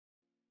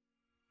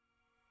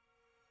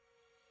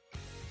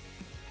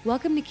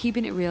Welcome to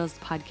Keeping It Real's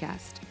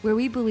podcast, where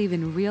we believe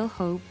in real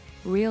hope,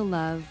 real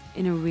love,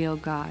 and a real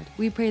God.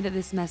 We pray that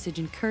this message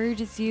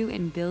encourages you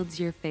and builds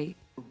your faith.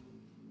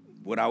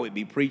 What I would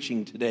be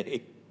preaching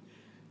today.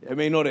 I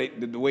mean, you know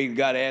the way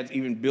God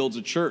even builds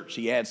a church,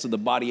 he adds to the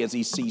body as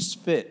he sees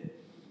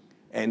fit.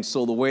 And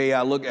so the way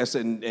I look at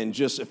it, and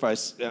just if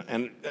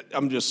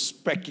I'm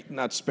just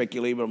not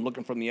speculating, but I'm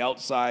looking from the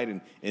outside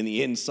and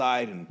the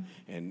inside,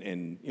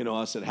 and you know,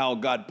 I said how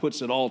God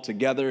puts it all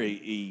together.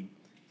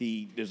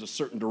 There's a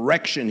certain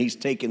direction he's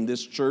taken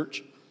this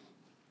church,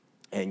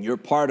 and you're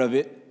part of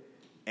it,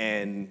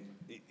 and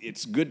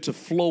it's good to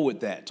flow with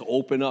that, to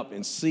open up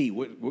and see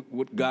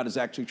what God is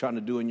actually trying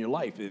to do in your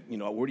life. You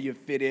know, where do you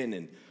fit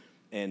in,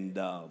 and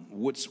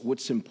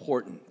what's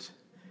important.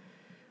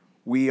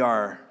 We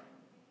are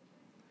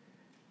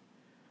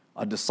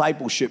a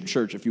discipleship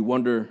church. If you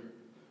wonder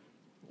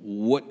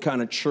what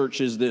kind of church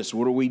is this,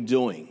 what are we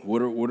doing?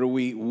 What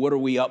are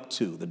we up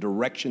to? The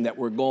direction that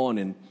we're going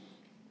in.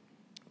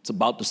 It's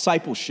about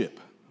discipleship.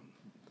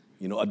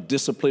 You know, a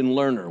disciplined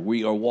learner.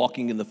 We are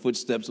walking in the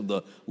footsteps of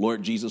the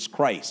Lord Jesus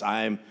Christ.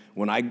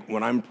 When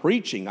I'm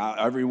preaching,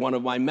 every one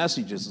of my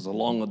messages is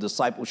along a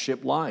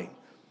discipleship line.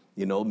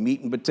 You know,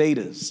 meat and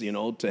potatoes, you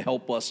know, to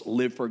help us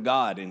live for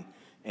God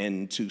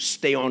and to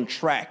stay on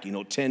track, you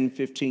know, 10,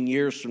 15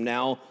 years from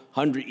now,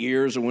 100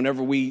 years, or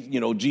whenever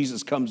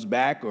Jesus comes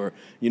back, or,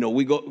 you know,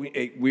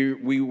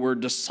 we were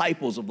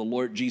disciples of the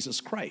Lord Jesus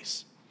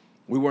Christ.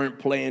 We weren't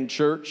playing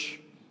church,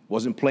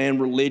 wasn't playing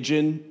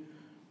religion.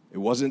 It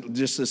wasn't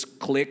just this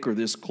clique or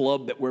this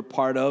club that we're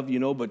part of, you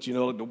know, but, you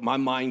know, my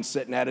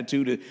mindset and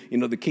attitude, you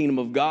know, the kingdom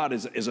of God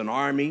is an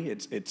army.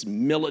 It's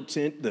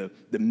militant.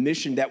 The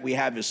mission that we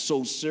have is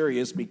so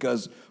serious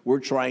because we're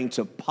trying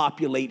to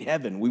populate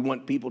heaven. We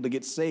want people to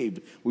get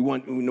saved.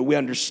 We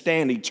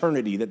understand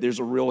eternity, that there's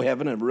a real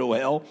heaven and a real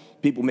hell.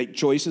 People make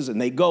choices and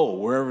they go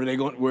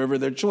wherever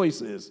their choice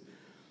is.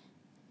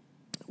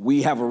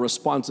 We have a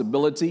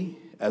responsibility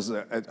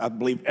I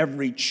believe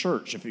every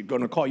church, if you're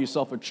going to call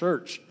yourself a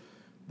church,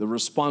 the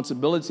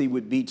responsibility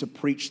would be to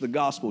preach the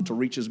gospel, to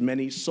reach as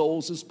many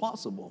souls as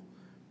possible.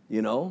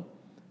 You know,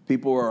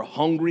 people are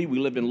hungry. We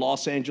live in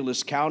Los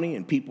Angeles County,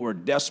 and people are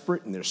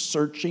desperate, and they're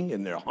searching,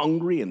 and they're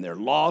hungry, and they're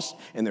lost,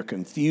 and they're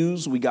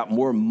confused. We got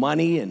more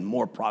money and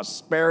more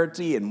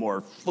prosperity and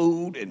more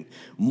food and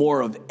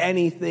more of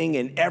anything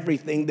and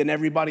everything than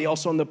everybody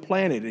else on the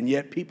planet, and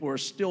yet people are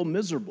still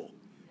miserable.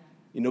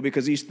 You know,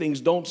 because these things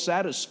don't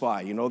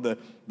satisfy, you know,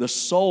 the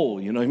soul,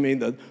 you know what I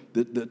mean?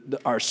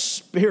 Our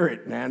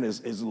spirit, man,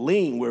 is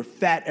lean. We're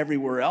fat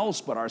everywhere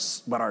else, but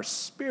our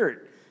spirit,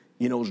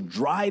 you know, is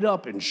dried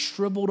up and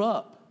shriveled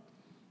up.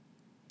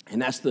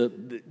 And that's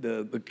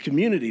the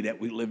community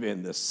that we live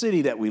in, the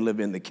city that we live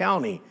in, the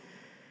county.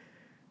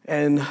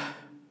 And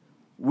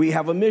we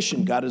have a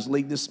mission. God has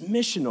laid this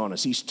mission on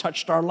us. He's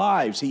touched our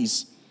lives.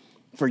 He's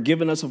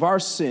forgiven us of our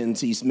sins.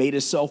 He's made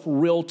himself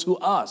real to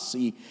us.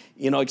 He,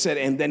 you know, like I said,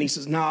 and then he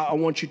says, now I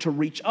want you to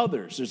reach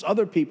others. There's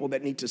other people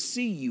that need to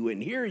see you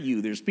and hear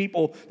you. There's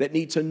people that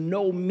need to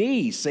know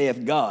me,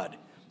 saith God.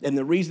 And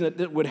the reason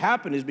that would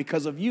happen is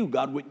because of you.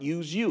 God would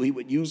use you. He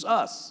would use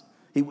us.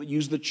 He would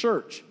use the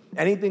church.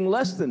 Anything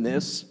less than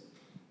this,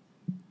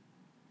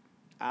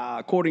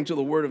 according to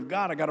the word of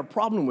God, I got a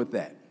problem with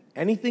that.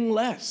 Anything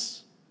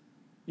less.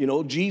 You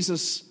know,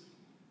 Jesus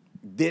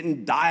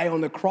didn't die on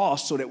the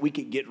cross so that we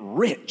could get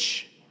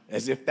rich,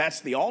 as if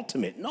that's the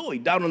ultimate. No, he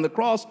died on the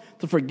cross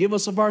to forgive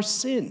us of our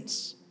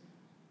sins,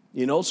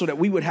 you know, so that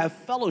we would have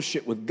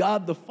fellowship with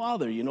God the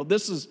Father. You know,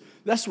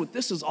 that's what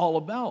this is all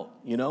about,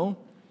 you know.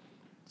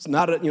 It's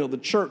not, the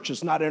church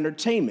is not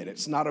entertainment.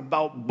 It's not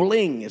about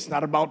bling. It's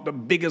not about the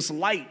biggest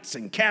lights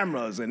and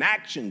cameras and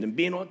action and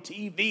being on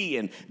TV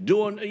and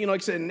doing, you know,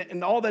 like I said,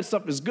 and all that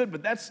stuff is good,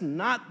 but that's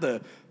not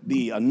the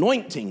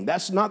anointing.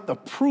 That's not the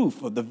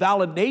proof of the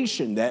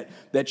validation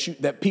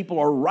that people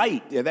are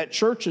right, that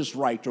church is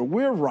right, or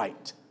we're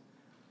right.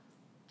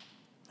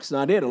 It's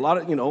not it. A lot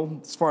of, you know,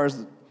 as far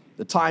as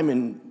the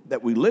time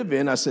that we live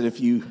in, I said,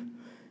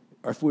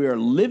 if we are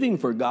living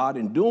for God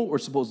and doing what we're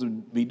supposed to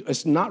be,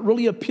 it's not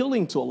really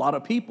appealing to a lot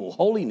of people.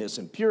 Holiness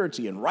and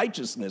purity and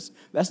righteousness,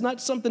 that's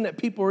not something that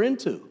people are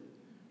into.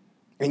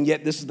 And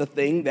yet this is the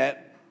thing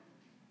that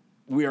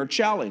we are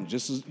challenged.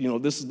 This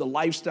is the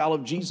lifestyle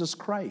of Jesus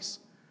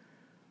Christ.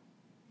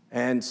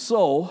 And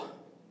so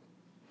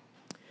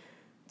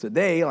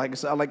today, like I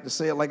said, I like to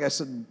say it like I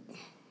said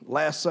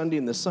last Sunday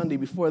and the Sunday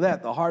before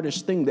that, the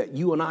hardest thing that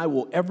you and I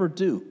will ever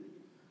do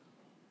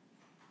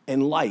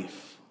in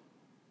life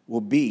will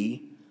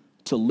be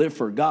to live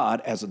for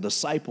God as a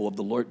disciple of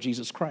the Lord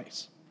Jesus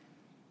Christ.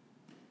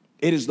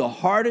 It is the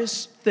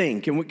hardest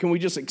thing. Can we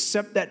just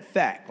accept that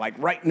fact? Like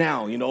right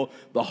now, you know,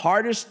 the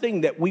hardest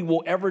thing that we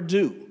will ever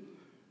do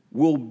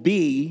will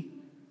be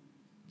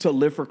to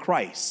live for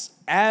Christ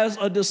as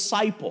a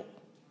disciple.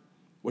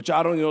 which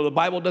I don't, the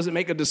Bible doesn't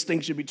make a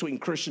distinction between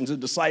Christians and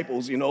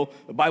disciples. The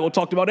Bible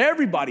talked about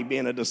everybody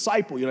being a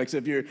disciple. Like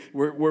if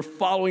we're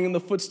following in the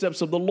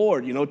footsteps of the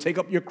Lord, take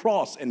up your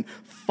cross and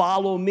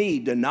follow me,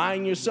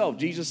 denying yourself.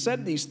 Jesus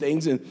said these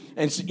things, and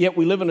yet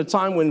we live in a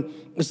time when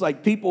it's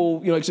like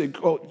people, say,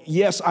 oh,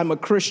 yes, I'm a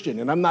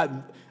Christian, and I'm not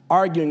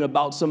arguing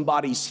about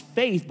somebody's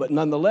faith, but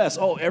nonetheless,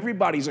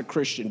 everybody's a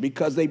Christian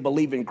because they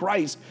believe in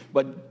Christ,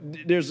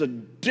 but there's a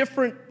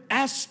different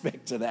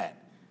aspect to that.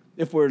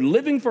 If we're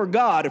living for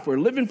God, if we're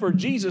living for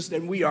Jesus,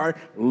 then we are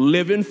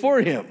living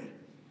for him.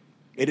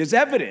 It is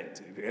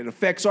evident. It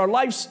affects our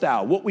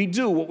lifestyle, what we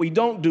do, what we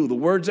don't do, the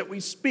words that we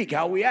speak,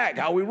 how we act,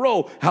 how we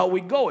roll, how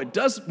we go. It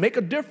does make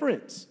a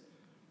difference.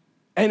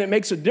 And it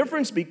makes a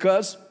difference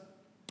because,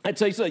 I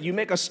tell you something, you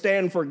make a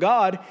stand for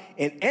God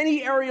in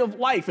any area of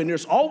life, and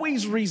there's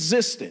always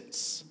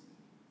resistance.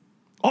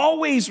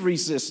 Always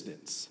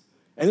resistance.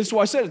 And this is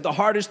why I said it, the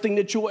hardest thing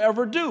that you'll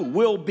ever do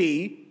will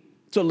be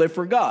to live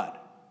for God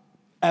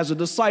as a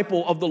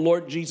disciple of the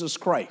Lord Jesus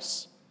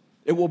Christ.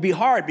 It will be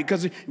hard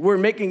because we're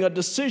making a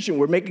decision.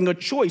 We're making a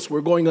choice.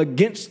 We're going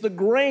against the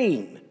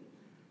grain.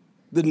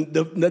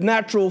 The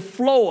natural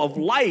flow of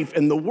life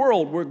in the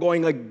world, we're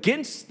going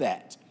against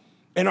that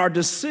in our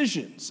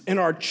decisions, in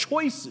our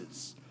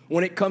choices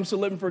when it comes to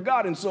living for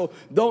God. And so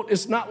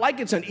it's not like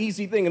it's an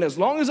easy thing. And as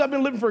long as I've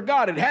been living for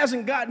God, it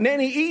hasn't gotten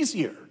any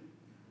easier.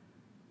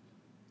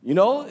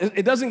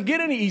 It doesn't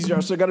get any easier. I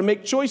still got to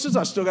make choices.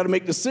 I still got to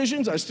make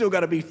decisions. I still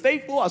got to be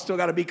faithful. I still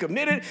got to be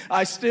committed.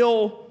 I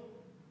still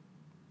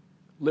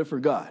live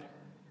for God.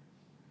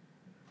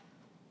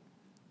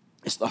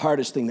 It's the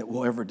hardest thing that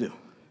we'll ever do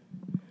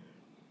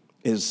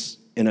is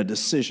in a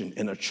decision,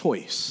 in a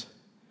choice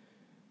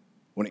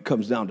when it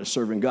comes down to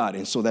serving God.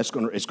 And so it's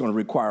going to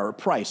require a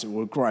price. It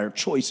will require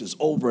choices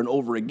over and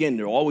over again.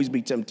 There will always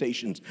be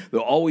temptations.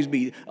 There'll always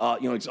be,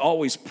 it's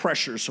always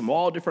pressures from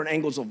all different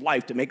angles of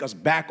life to make us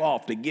back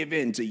off, to give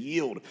in, to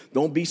yield.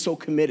 Don't be so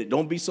committed.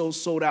 Don't be so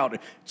sold out.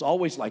 It's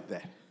always like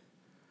that.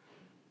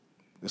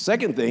 The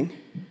second thing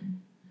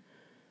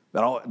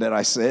that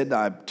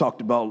I've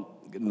talked about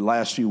in the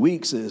last few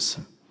weeks is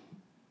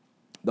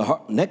the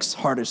next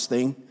hardest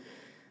thing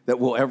that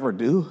we'll ever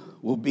do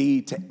will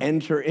be to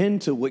enter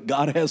into what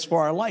God has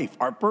for our life,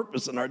 our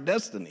purpose and our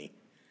destiny.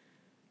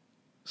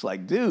 It's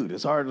like, dude,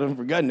 it's hard to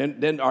forget.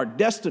 And then our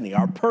destiny,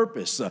 our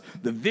purpose,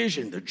 the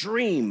vision, the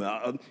dream,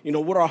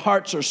 what our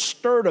hearts are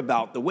stirred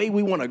about, the way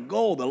we want to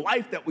go, the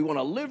life that we want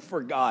to live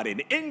for God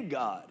and in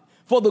God,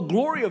 for the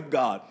glory of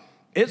God.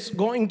 It's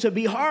going to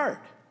be hard.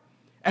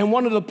 And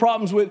one of the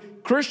problems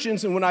with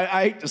Christians, and when I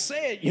hate to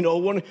say it,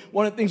 one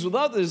of the things with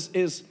others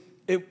is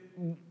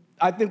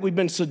I think we've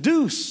been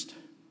seduced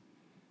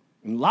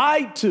and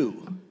lied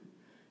to,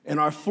 and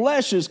our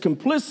flesh is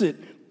complicit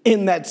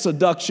in that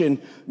seduction,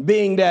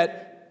 being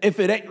that if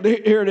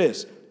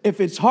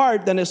it's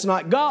hard, then it's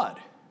not God.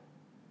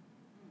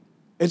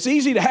 It's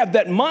easy to have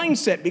that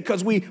mindset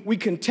because we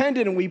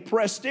contended and we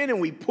pressed in and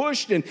we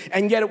pushed and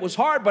yet it was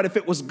hard. But if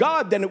it was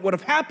God, then it would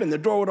have happened. The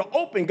door would have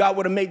opened. God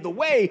would have made the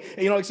way.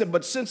 And, like I said,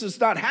 but since it's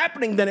not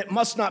happening, then it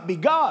must not be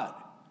God.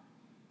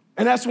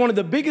 And that's one of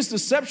the biggest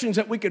deceptions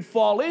that we could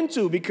fall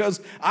into,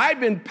 because I've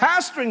been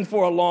pastoring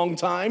for a long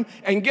time,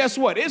 and guess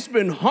what? It's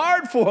been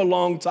hard for a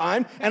long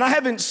time, and I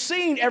haven't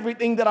seen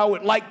everything that I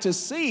would like to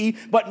see,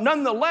 but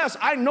nonetheless,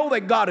 I know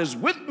that God is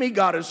with me,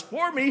 God is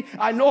for me.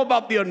 I know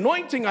about the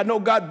anointing. I know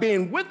God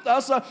being with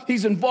us.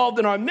 He's involved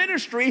in our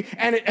ministry,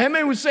 and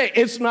I would say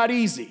it's not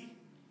easy.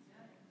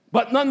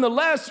 But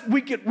nonetheless,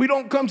 we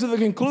don't come to the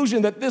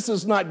conclusion that this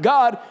is not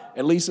God,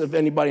 at least if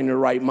anybody in their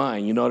right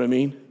mind, you know what I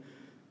mean?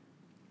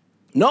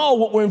 No,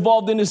 what we're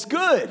involved in is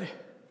good.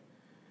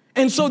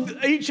 And so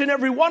each and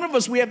every one of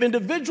us, we have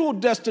individual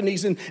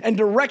destinies and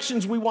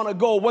directions we want to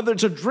go, whether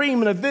it's a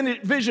dream and a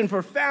vision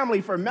for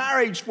family, for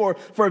marriage,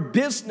 for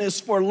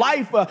business, for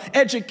life,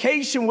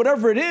 education,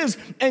 whatever it is.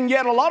 And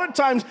yet a lot of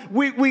times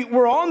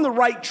we're on the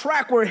right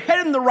track, we're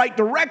heading in the right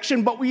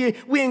direction, but we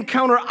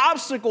encounter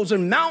obstacles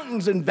and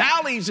mountains and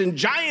valleys and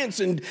giants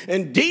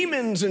and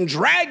demons and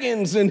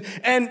dragons.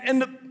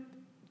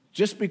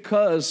 Just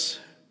because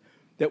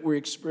that we're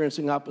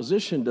experiencing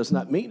opposition does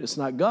not mean it's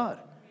not God.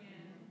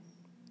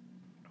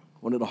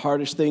 One of the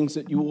hardest things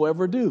that you will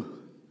ever do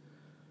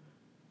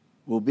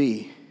will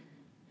be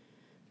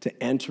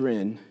to enter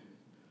in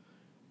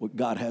what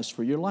God has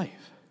for your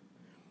life.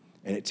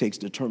 And it takes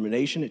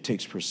determination, it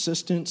takes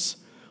persistence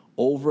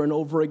over and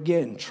over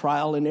again,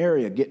 trial and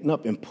error, getting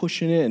up and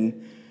pushing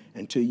in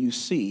until you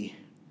see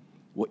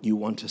what you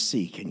want to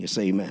see. Can you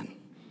say amen?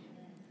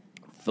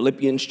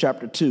 Philippians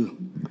chapter 2.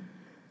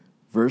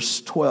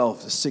 Verse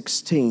 12 to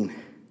 16,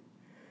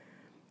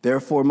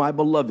 therefore, my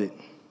beloved,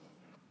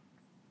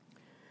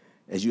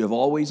 as you have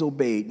always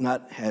obeyed,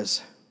 not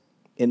as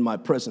in my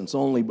presence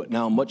only, but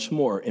now much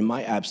more in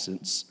my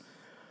absence,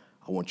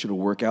 I want you to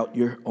work out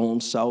your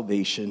own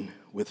salvation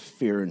with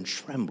fear and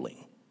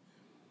trembling.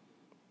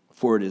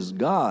 For it is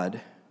God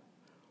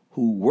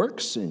who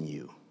works in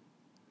you,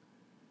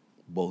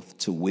 both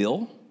to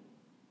will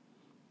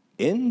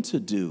and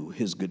to do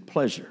his good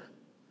pleasure.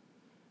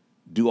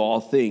 Do all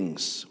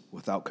things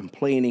without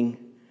complaining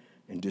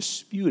and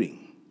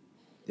disputing,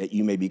 that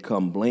you may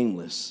become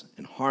blameless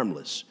and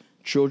harmless,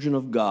 children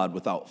of God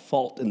without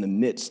fault in the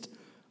midst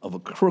of a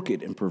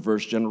crooked and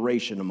perverse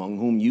generation, among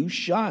whom you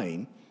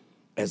shine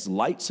as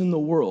lights in the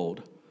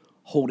world,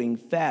 holding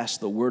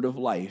fast the word of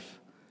life,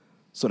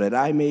 so that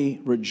I may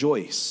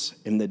rejoice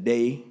in the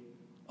day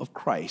of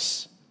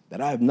Christ,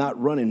 that I have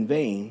not run in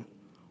vain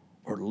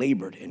or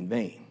labored in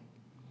vain.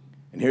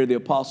 And here the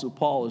Apostle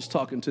Paul is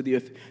talking to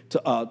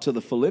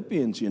the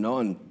Philippians,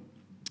 and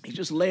he's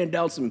just laying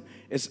down some,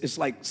 it's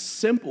like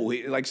simple.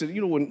 Like I said,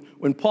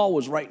 when Paul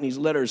was writing these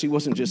letters, he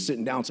wasn't just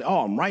sitting down and saying,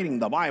 I'm writing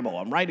the Bible,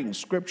 I'm writing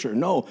scripture.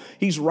 No,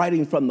 he's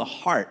writing from the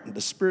heart. The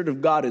Spirit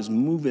of God is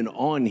moving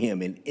on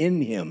him and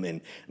in him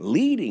and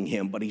leading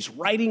him, but he's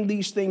writing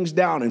these things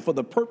down. And for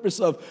the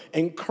purpose of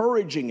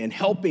encouraging and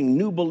helping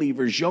new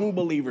believers, young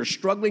believers,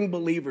 struggling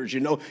believers,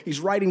 he's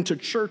writing to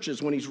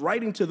churches. When he's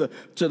writing to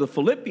the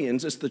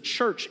Philippians, it's the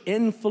church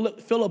in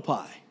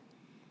Philippi.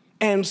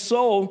 And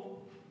so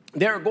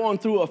they're going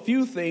through a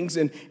few things,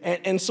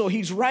 and so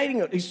he's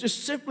writing, he's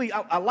just simply,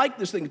 I like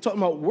this thing,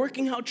 talking about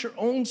working out your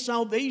own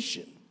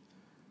salvation.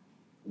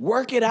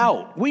 Work it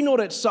out. We know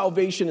that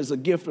salvation is a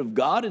gift of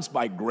God. It's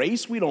by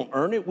grace. We don't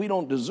earn it. We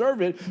don't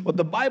deserve it. But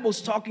the Bible's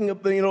talking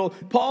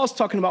about, Paul's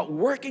talking about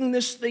working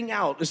this thing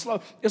out.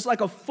 It's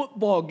like a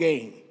football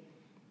game.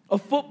 A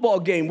football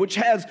game, which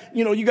has,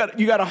 you got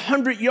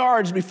 100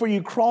 yards before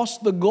you cross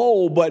the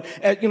goal, but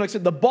like I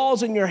said, the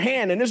ball's in your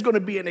hand, and there's going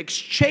to be an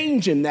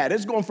exchange in that.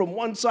 It's going from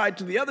one side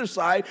to the other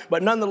side,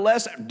 but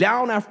nonetheless,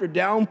 down after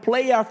down,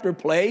 play after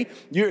play,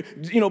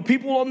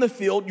 people on the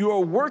field, you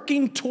are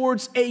working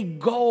towards a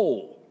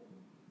goal.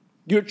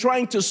 You're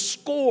trying to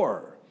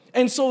score.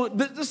 And so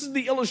this is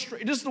the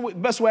illustration. This is the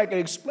best way I can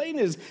explain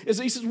it is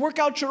he says, work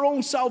out your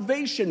own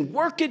salvation.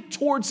 Work it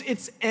towards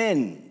its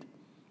end.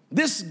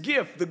 This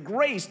gift, the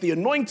grace, the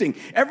anointing,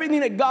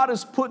 everything that God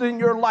has put in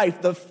your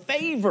life, the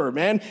favor,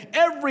 man,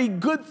 every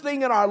good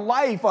thing in our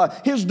life,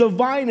 his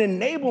divine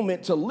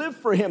enablement to live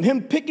for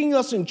him picking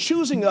us and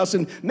choosing us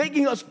and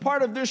making us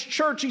part of this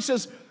church. He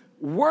says,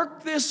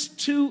 work this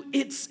to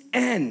its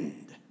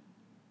end.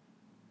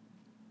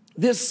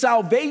 This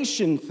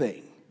salvation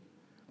thing.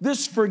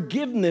 This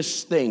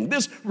forgiveness thing,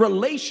 this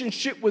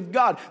relationship with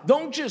God.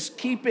 Don't just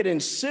keep it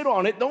and sit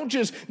on it. Don't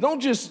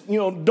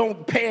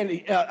don't pay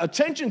any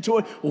attention to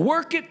it.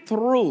 Work it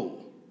through.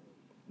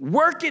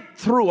 Work it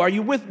through. Are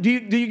you with? Do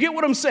you get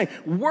what I'm saying?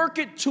 Work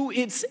it to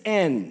its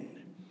end.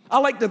 I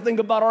like to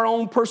think about our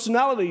own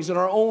personalities and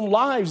our own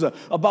lives,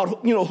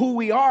 about who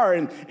we are,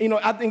 and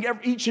I think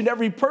each and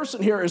every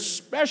person here is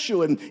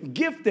special and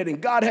gifted,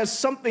 and God has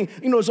something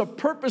as a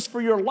purpose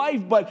for your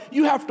life, but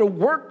you have to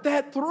work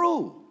that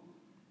through.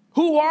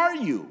 Who are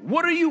you?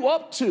 What are you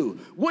up to?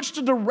 What's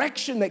the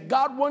direction that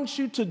God wants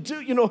you to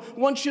do,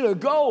 wants you to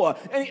go?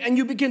 And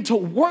you begin to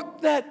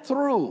work that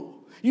through.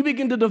 You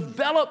begin to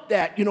develop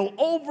that,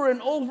 over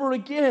and over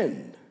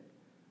again.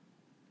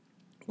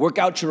 Work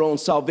out your own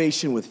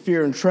salvation with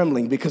fear and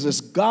trembling, because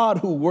it's God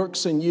who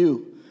works in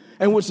you.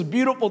 And what's the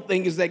beautiful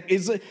thing is that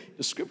the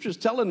scripture's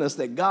telling us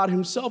that God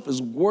himself is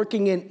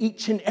working in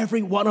each and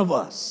every one of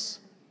us.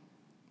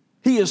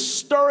 He is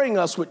stirring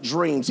us with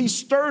dreams. He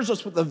stirs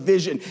us with a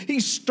vision.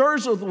 He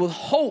stirs us with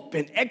hope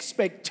and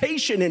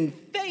expectation and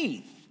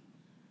faith.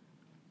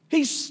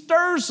 He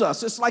stirs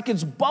us. It's like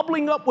it's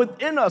bubbling up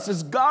within us.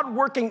 It's God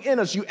working in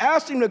us. You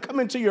asked him to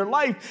come into your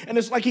life, and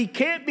it's like he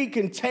can't be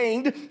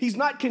contained. He's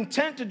not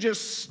content to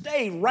just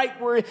stay right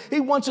where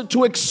he wants it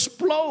to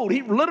explode.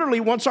 He literally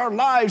wants our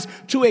lives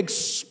to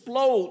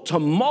explode, to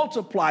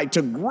multiply,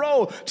 to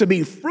grow, to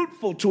be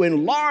fruitful, to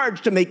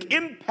enlarge, to make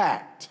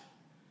impact.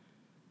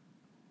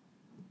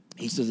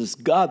 He says it's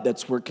God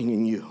that's working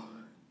in you,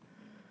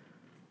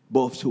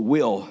 both to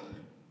will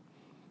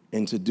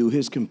and to do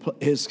his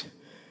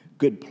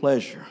good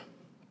pleasure.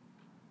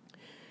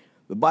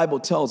 The Bible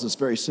tells us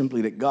very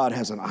simply that God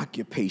has an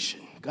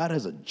occupation. God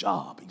has a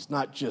job. He's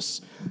not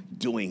just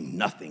doing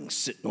nothing,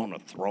 sitting on a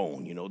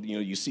throne.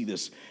 You see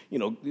this,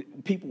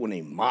 people when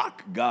they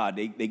mock God,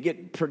 they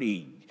get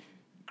pretty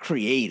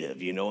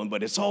creative,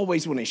 but it's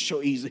always when they show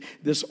he's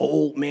this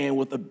old man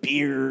with a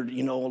beard,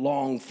 a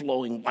long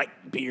flowing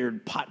white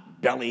beard, pot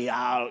belly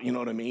out, you know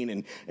what I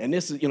mean? And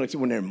this is,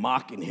 when they're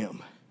mocking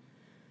him,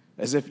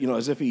 as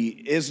if he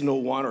is no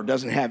one or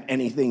doesn't have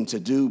anything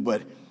to do.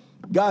 But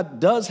God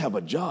does have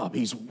a job.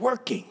 He's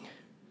working.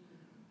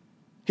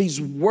 He's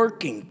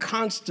working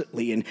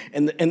constantly, and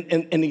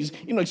he's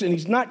and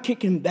he's not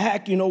kicking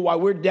back.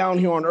 While we're down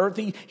here on earth,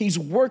 he's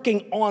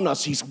working on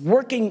us. He's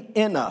working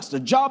in us. The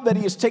job that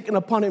he has taken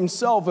upon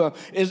himself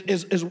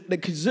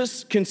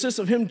consists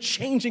of him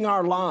changing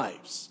our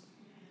lives,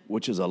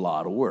 which is a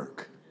lot of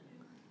work.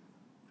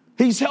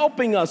 He's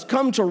helping us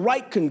come to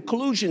right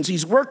conclusions.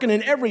 He's working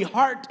in every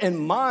heart and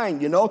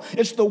mind.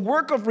 It's the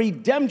work of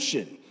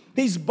redemption.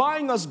 He's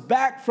buying us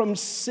back from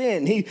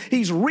sin.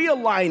 He's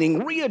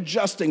realigning,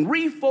 readjusting,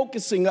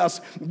 refocusing us,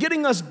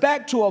 getting us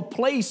back to a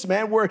place,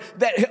 man, where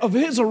that of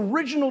his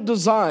original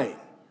design.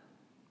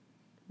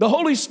 The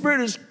Holy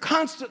Spirit is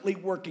constantly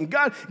working.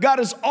 God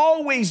is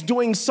always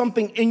doing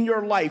something in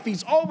your life.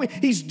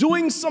 He's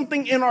doing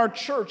something in our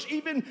church,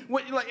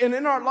 and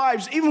in our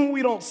lives, even when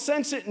we don't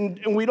sense it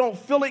and we don't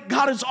feel it.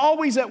 God is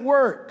always at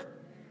work.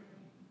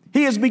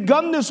 He has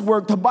begun this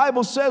work, the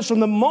Bible says, from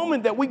the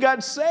moment that we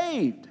got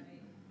saved.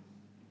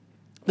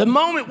 The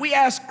moment we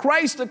asked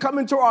Christ to come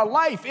into our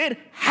life, it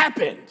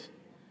happened.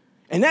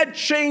 And that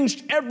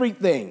changed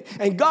everything.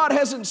 And God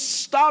hasn't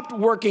stopped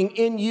working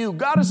in you.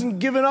 God hasn't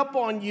given up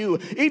on you.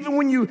 Even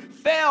when you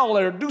fail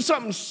or do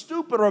something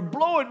stupid or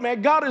blow it,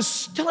 man, God is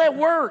still at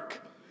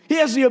work. He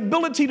has the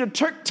ability to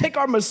take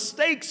our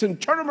mistakes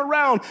and turn them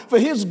around for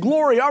His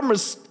glory. I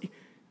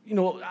don't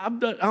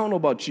know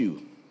about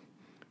you.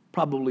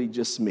 Probably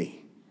just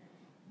me.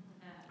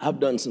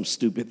 I've done some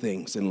stupid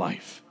things in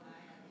life.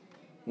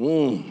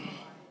 And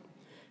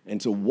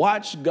to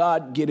watch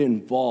God get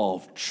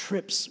involved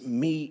trips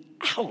me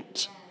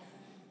out.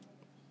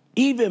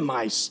 Even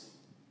my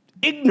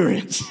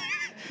ignorance,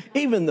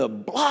 even the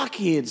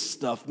blockhead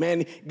stuff,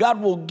 man,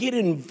 God will get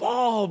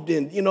involved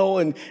in,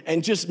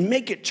 and just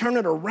turn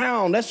it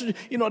around. That's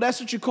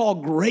what you call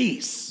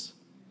grace.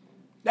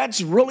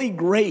 That's really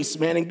grace,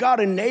 man. And God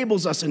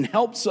enables us and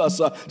helps us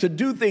to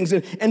do things.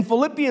 And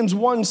Philippians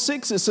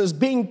 1:6, it says,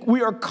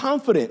 we are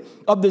confident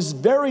of this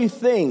very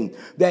thing,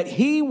 that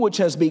He which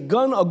has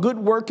begun a good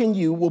work in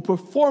you will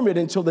perform it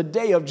until the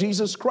day of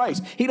Jesus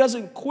Christ. He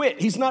doesn't quit.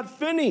 He's not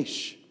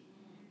finished.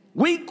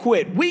 We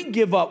quit. We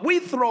give up. We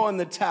throw in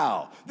the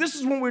towel. This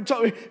is when we're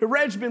talking.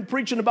 Reg's been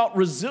preaching about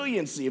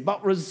resiliency,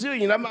 about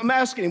resilience. I'm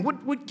asking him,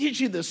 what gives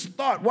you this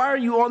thought? Why are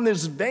you on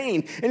this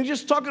vein? And he's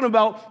just talking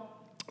about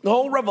the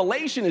whole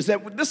revelation is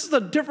that this is a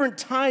different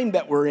time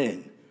that we're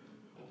in.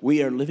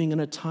 We are living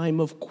in a time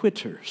of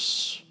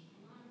quitters.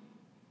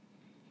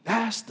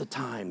 That's the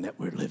time that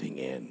we're living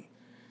in.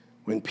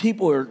 When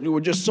people we're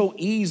just so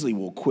easily,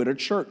 we'll quit a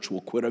church, we'll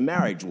quit a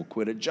marriage, we'll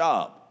quit a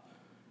job.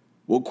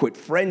 We'll quit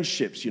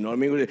friendships, you know what I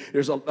mean?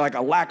 There's a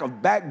lack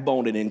of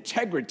backbone and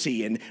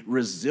integrity and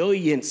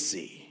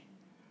resiliency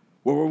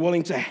where we're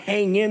willing to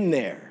hang in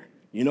there,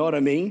 you know what I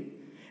mean?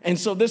 And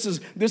so this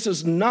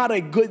is not a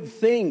good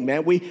thing,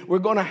 man. We're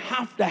going to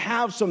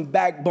have some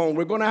backbone.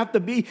 We're going to have to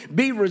be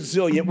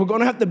resilient. We're going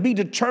to have to be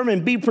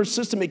determined, be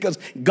persistent, because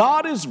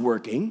God is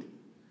working,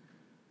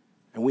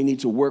 and we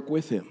need to work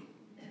with Him.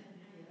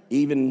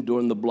 Even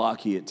during the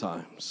blockhead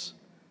times,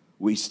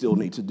 we still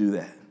need to do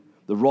that.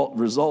 The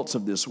results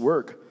of this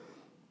work,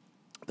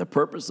 the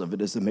purpose of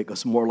it is to make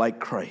us more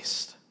like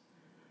Christ.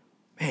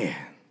 Man,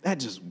 that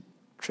just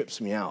trips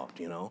me out,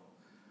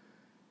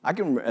 I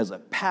can remember as a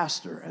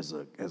pastor, since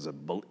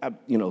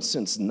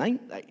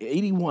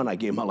 1981, I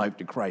gave my life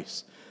to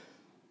Christ.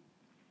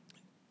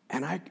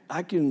 And I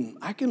can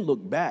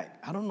look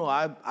back. I don't know,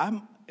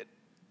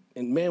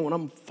 and man, when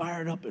I'm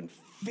fired up and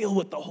filled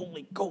with the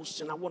Holy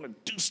Ghost and I want to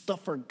do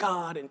stuff for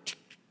God and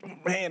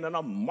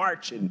I'm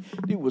marching,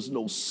 there was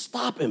no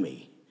stopping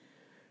me.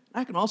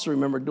 I can also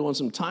remember doing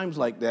some times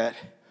like that,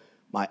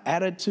 my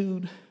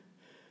attitude,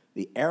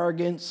 the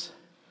arrogance,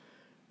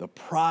 the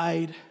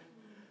pride,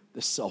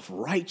 the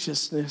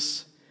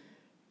self-righteousness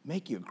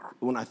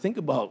when I think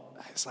about,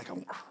 it's like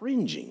I'm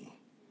cringing.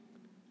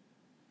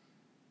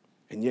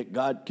 And yet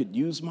God could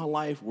use my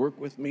life, work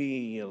with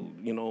me,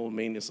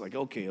 it's like,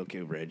 okay,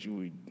 Reg,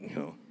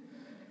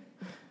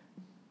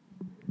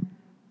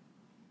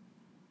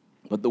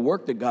 But the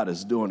work that God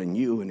is doing in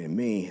you and in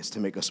me is to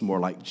make us more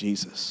like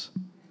Jesus.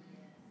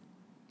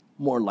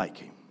 More like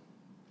Him.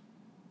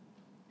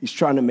 He's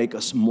trying to make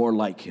us more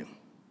like Him.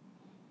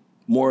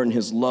 More in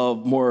His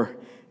love, more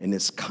in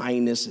His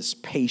kindness, His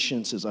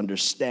patience, His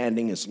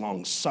understanding, His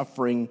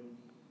long-suffering,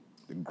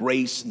 the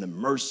grace and the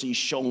mercy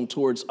shown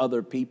towards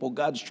other people.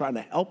 God's trying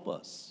to help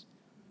us.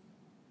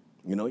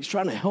 He's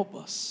trying to help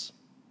us.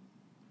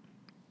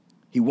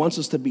 He wants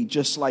us to be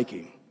just like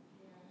Him.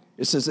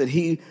 It says that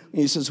He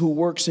says, who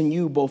works in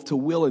you both to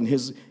will and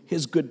His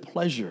good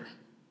pleasure.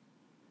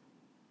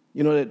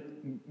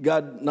 That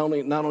God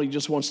not only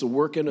just wants to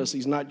work in us,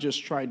 He's not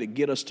just trying to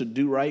get us to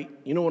do right.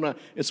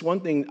 It's one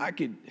thing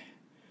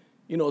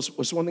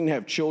it's one thing to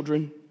have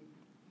children.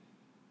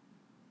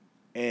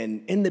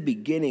 And in the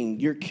beginning,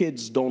 your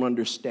kids don't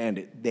understand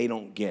it. They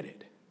don't get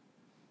it.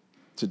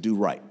 To do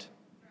right.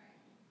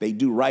 They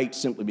do right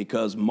simply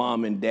because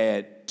mom and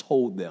dad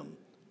told them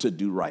to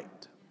do right.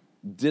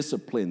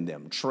 Discipline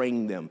them,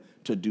 train them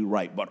to do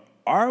right. But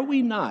are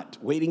we not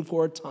waiting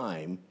for a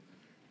time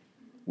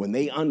when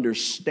they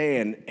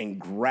understand and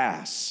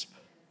grasp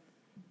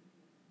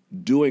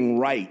doing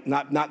right,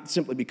 not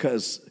simply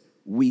because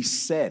we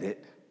said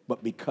it,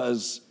 but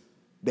because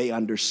they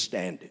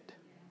understand it.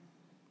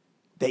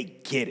 They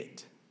get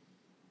it.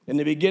 In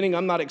the beginning,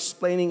 I'm not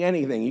explaining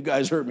anything. You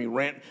guys heard me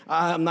rant.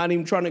 I'm not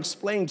even trying to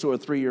explain to a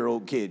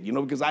 3-year-old kid,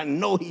 because I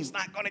know he's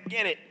not going to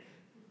get it.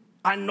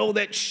 I know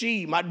that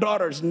my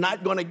daughter's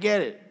not going to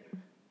get it.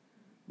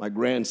 My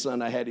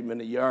grandson, I had him in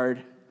the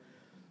yard.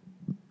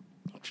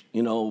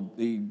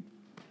 I'm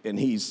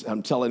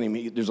telling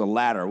him, there's a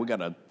ladder. We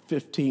got a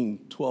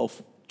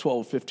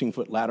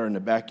 15-foot ladder in the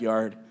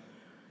backyard.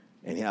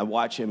 And I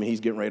watch him, and he's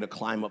getting ready to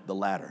climb up the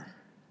ladder.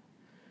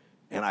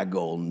 And I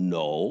go,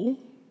 no.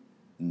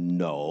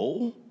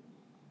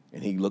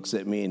 And he looks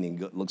at me, and he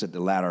looks at the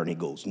ladder, and he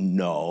goes,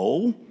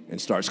 no, and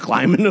starts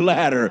climbing the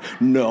ladder.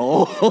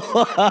 No.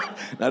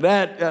 Now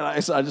I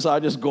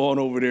just go on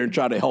over there and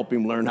try to help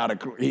him learn how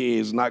to, he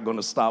is not going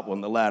to stop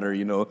on the ladder,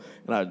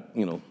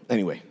 And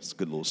anyway, it's a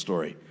good little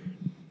story.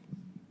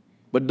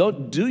 But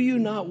do you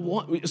not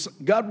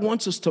want, God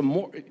wants us to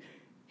more,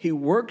 he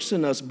works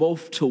in us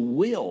both to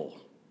will.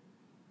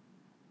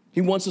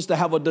 He wants us to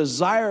have a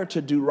desire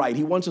to do right.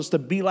 He wants us to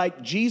be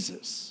like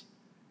Jesus.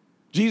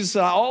 Jesus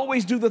said, I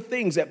always do the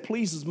things that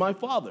pleases my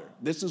Father.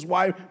 This is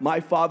why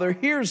my Father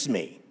hears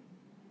me.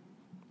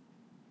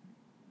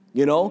 He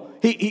had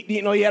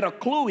a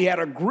clue. He had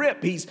a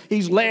grip.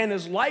 He's laying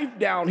his life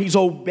down. He's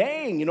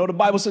obeying. The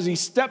Bible says he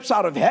steps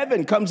out of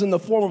heaven, comes in the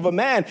form of a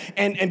man,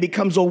 and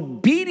becomes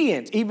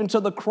obedient even to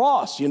the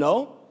cross,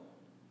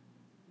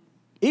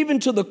 Even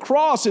to the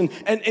cross. And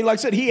like I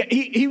said,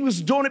 he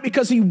was doing it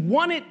because he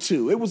wanted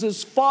to. It was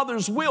his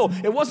Father's will.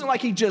 It wasn't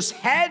like he just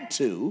had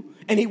to,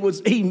 and he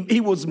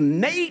was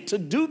made to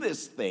do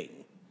this thing.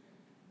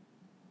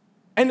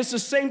 And it's the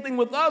same thing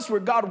with us, where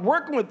God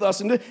working with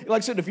us. And like I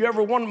said, if you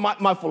ever wonder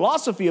my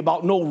philosophy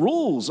about no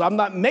rules, I'm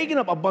not making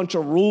up a bunch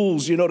of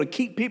rules, to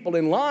keep people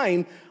in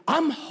line.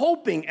 I'm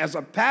hoping as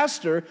a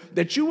pastor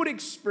that you would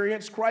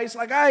experience Christ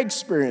like I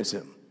experienced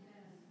him.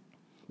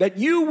 That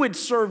you would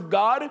serve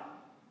God.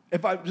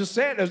 If I just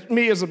say it as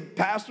me as a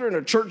pastor in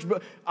a church,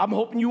 I'm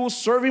hoping you will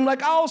serve him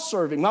like I'll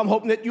serve him. I'm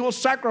hoping that you will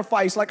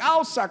sacrifice like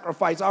I'll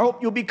sacrifice. I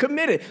hope you'll be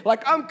committed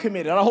like I'm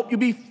committed. I hope you'll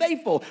be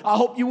faithful. I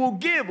hope you will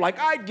give like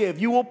I give.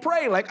 You will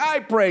pray like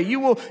I pray. You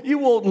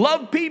will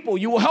love people.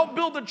 You will help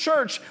build the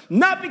church,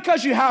 not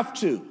because you have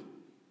to,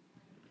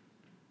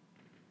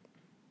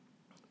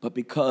 but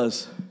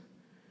because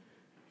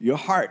your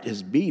heart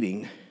is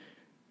beating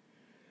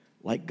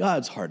like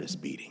God's heart is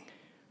beating.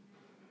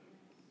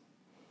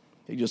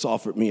 He just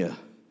offered me a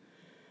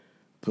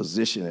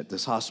position at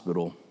this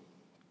hospital.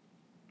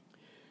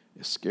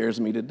 It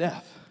scares me to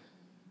death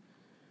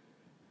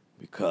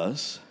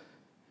because,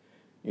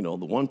 the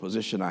one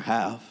position I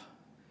have,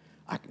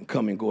 I can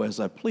come and go as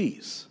I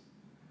please.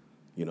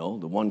 The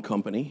one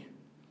company,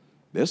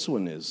 this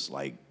one is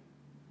like,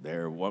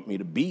 they want me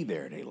to be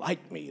there. They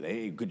like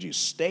me. Could you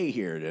stay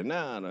here? They're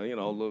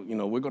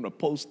we're going to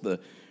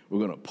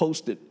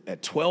post it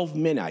at 12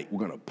 midnight. We're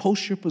going to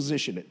post your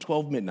position at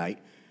 12 midnight.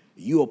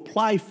 You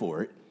apply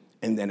for it,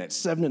 and then at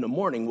 7 in the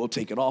morning, we'll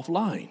take it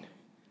offline.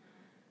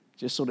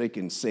 Just so they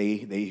can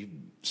say they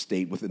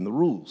stayed within the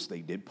rules. They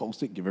did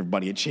post it, give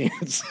everybody a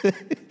chance.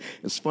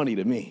 It's funny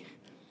to me.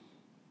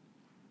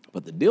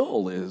 But the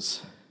deal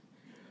is,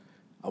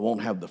 I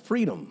won't have the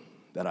freedom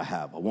that I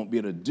have. I won't be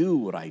able to do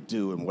what I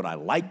do and what I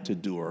like to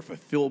do, or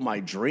fulfill my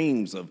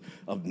dreams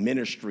of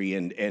ministry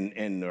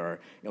and or,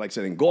 like I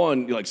said, and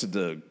going, like I said,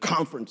 to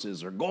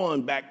conferences, or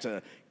going back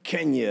to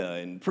Kenya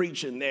and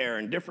preaching there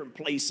and different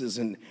places.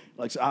 And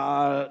like,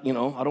 I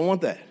don't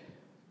want that.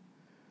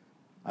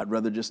 I'd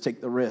rather just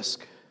take the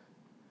risk,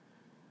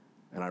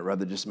 and I'd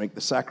rather just make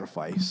the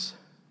sacrifice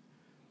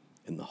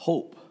in the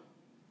hope.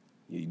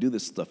 You do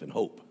this stuff in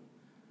hope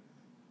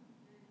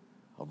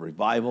of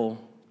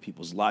revival,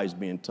 people's lives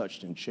being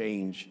touched and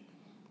changed,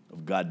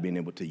 of God being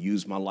able to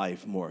use my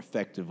life more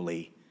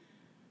effectively.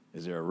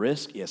 Is there a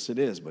risk? Yes, it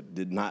is. But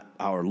did not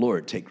our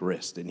Lord take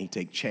risks? Didn't he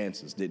take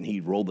chances? Didn't he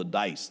roll the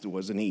dice?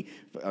 Wasn't he,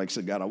 like I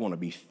said, God, I want to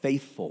be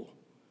faithful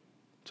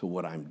to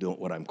what I'm doing,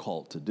 what I'm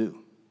called to do.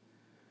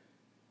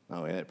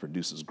 Now, that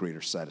produces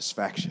greater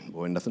satisfaction.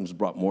 Boy, nothing's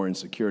brought more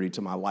insecurity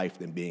to my life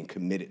than being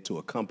committed to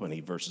a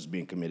company versus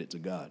being committed to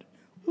God.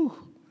 Whew,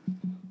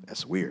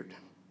 that's weird.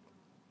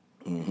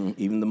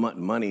 Even the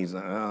money's,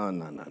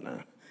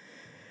 no.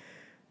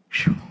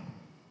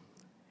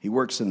 He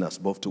works in us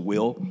both to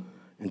will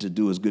and to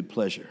do his good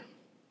pleasure.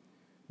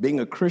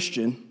 Being a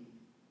Christian,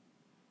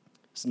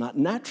 it's not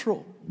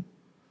natural.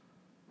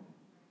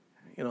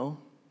 You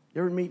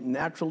ever meet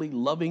naturally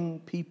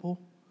loving people?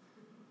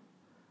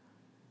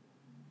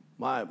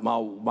 My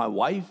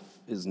wife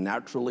is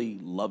naturally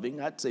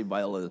loving. I'd say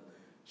Viola,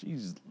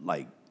 she's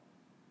like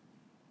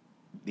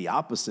the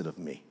opposite of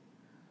me.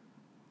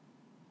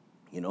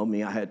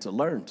 Me, I had to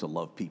learn to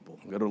love people.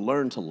 I got to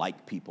learn to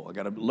like people. I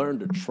got to learn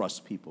to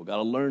trust people. I got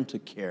to learn to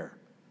care.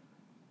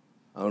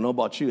 I don't know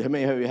about you. How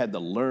many of you had to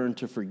learn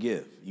to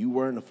forgive? You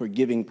weren't a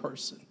forgiving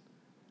person,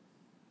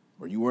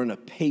 or you weren't a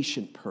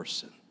patient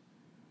person.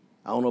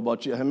 I don't know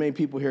about you. How many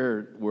people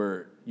here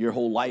where your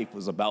whole life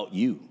was about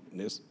you? And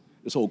this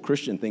whole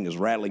Christian thing is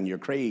rattling your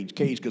cage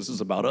because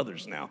it's about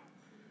others now.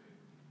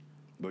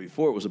 But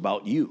before it was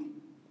about you.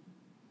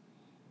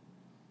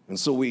 And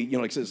so we,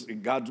 like it says,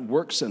 God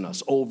works in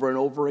us over and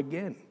over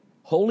again.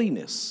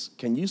 Holiness.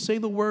 Can you say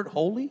the word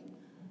holy?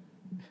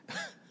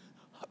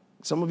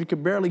 Some of you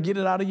can barely get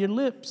it out of your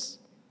lips.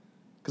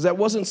 Because that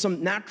wasn't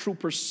some natural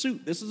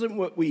pursuit. This isn't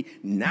what we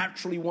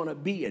naturally want to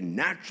be and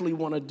naturally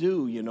want to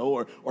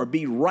do, or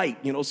be right.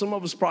 Some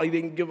of us probably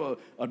didn't give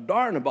a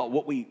darn about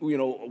what we,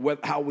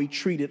 how we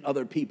treated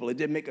other people. It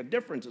didn't make a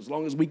difference as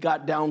long as we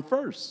got down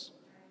first.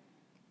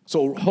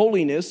 So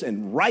holiness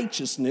and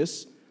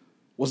righteousness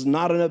was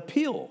not an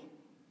appeal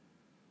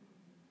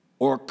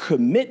or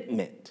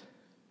commitment.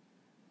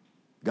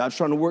 God's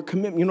trying to work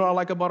commitment. You know what I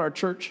like about our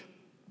church?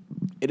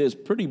 It is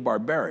pretty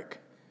barbaric.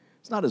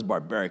 It's not as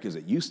barbaric as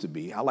it used to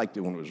be. I liked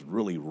it when it was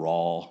really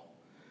raw.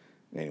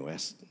 Anyway,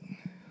 that's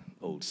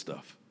old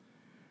stuff.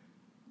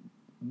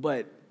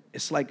 But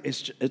it's like,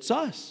 it's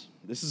us.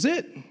 This is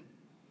it.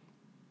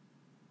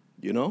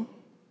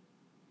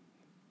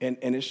 And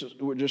it's just,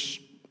 we're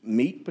just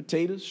meat,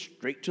 potatoes,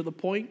 straight to the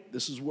point.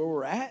 This is where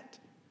we're at.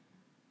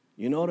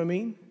 You know what I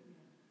mean?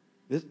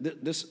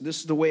 This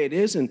is the way it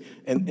is, and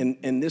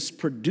this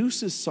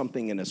produces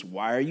something in us.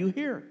 Why are you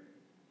here?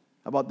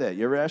 How about that?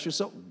 You ever ask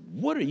yourself,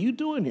 what are you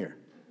doing here?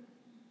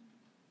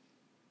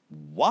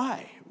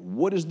 Why?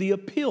 What is the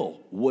appeal?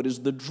 What is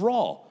the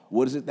draw?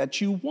 What is it that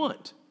you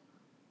want?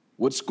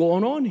 What's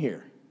going on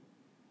here?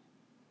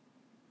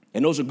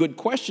 And those are good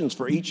questions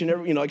for each and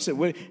every, like I said,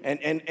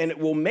 and it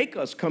will make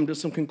us come to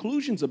some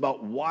conclusions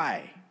about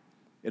why.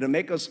 It'll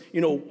make us,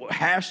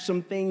 hash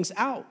some things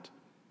out.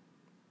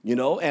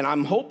 And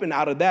I'm hoping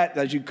out of that,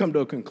 as you come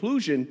to a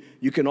conclusion,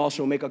 you can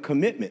also make a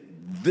commitment.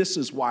 This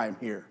is why I'm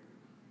here.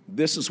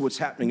 This is what's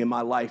happening in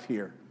my life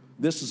here.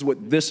 This is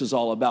what this is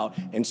all about.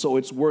 And so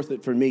it's worth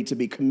it for me to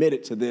be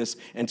committed to this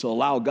and to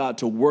allow God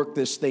to work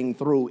this thing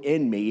through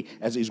in me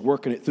as he's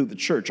working it through the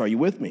church. Are you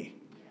with me?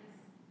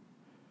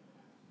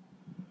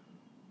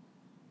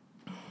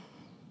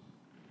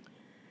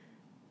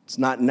 It's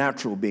not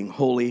natural being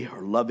holy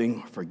or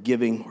loving or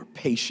forgiving or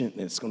patient.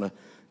 And it's going to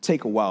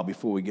take a while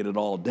before we get it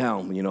all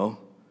down,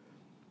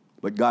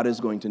 But God is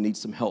going to need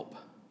some help,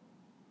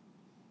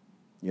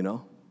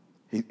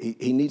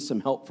 He needs some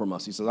help from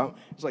us. He says,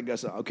 it's like God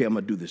said, okay, I'm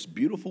going to do this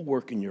beautiful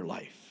work in your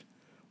life.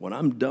 When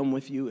I'm done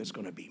with you, it's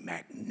going to be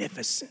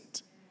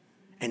magnificent.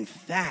 In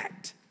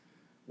fact,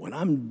 when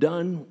I'm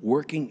done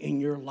working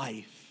in your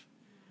life,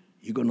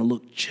 you're going to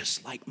look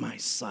just like my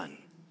son.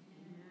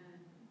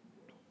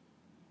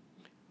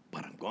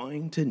 But I'm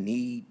going to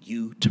need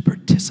you to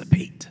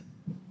participate.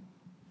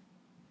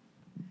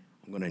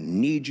 I'm going to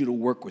need you to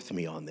work with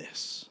me on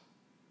this.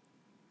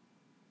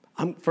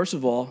 First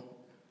of all,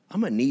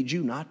 I'm going to need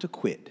you not to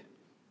quit.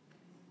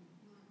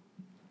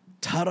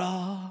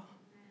 Ta-da!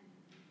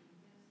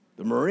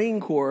 The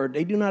Marine Corps,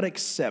 they do not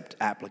accept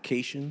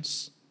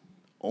applications,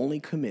 only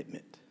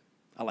commitment.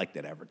 I like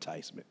that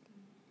advertisement.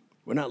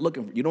 We're not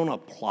looking for, you don't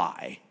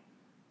apply.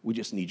 We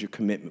just need your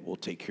commitment. We'll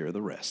take care of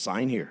the rest.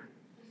 Sign here.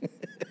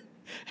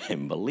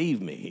 And believe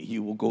me,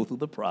 you will go through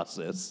the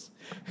process.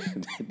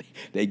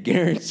 They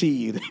guarantee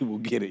you they will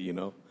get it,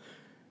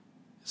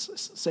 It's the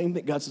same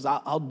thing. God says,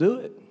 I'll do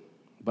it.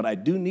 But I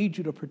do need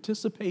you to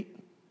participate.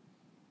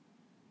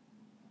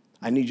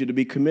 I need you to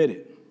be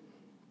committed.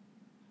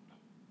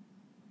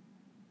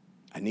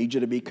 I need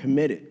you to be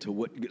committed to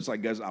what, it's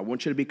like, guys, I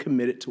want you to be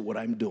committed to what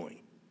I'm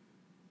doing.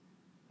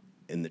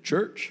 In the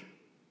church,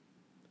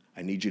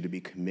 I need you to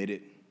be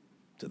committed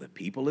to the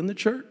people in the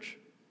church,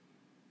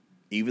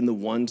 even the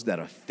ones that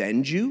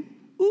offend you.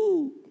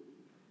 Ooh.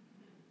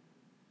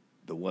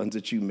 The ones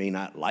that you may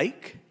not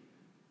like.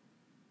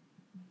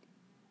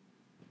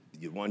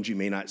 The ones you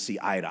may not see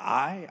eye to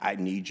eye. I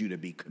need you to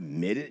be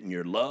committed in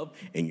your love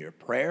and your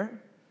prayer.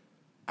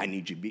 I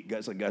need you to be,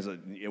 guys,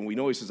 and we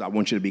know he says, I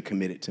want you to be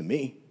committed to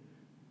me.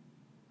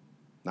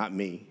 Not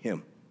me,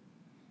 him.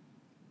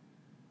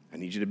 I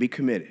need you to be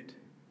committed.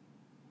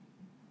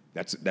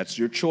 That's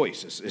your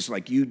choice. It's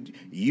like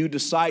you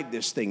decide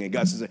this thing. And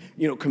God says,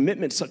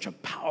 commitment's such a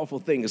powerful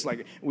thing. It's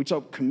like we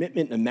talk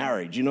commitment in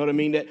marriage. You know what I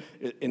mean? That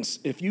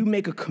if you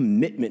make a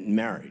commitment in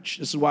marriage,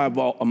 this is why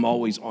I'm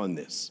always on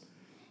this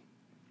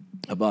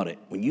about it.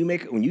 When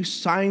you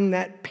sign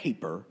that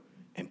paper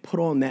and put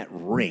on that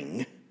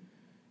ring,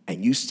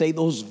 and you say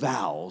those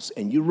vows,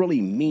 and you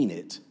really mean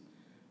it,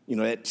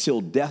 that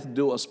till death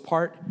do us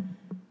part,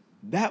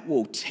 that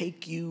will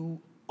take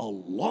you a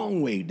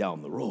long way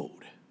down the road.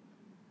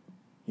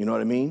 You know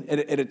what I mean?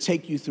 It'll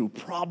take you through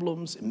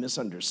problems and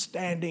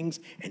misunderstandings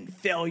and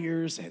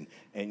failures. And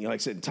like I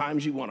said,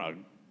 times you want to,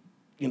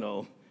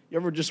 you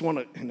ever just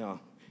want to,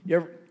 you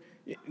ever,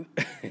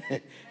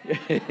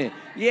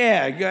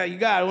 yeah, you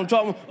got it. I'm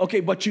talking, okay,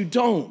 but you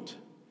don't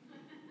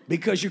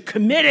because you're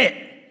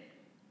committed.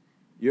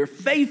 You're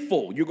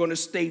faithful. You're going to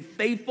stay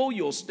faithful.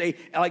 You'll stay,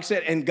 like I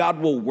said, and God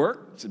will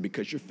work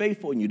because you're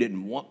faithful and you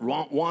didn't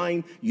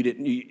whine, you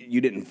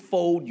didn't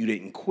fold, you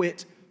didn't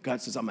quit. God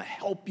says, I'm going to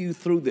help you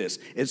through this.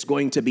 It's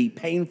going to be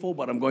painful,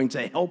 but I'm going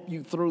to help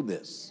you through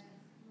this.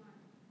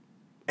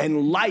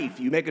 And life,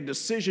 you make a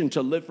decision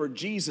to live for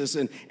Jesus,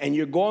 and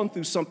you're going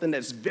through something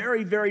that's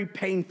very, very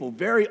painful,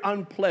 very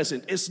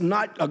unpleasant. It's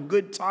not a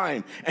good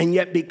time. And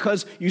yet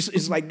because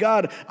it's like,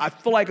 God, I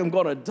feel like I'm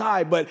going to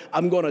die, but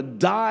I'm going to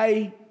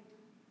die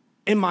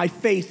in my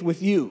faith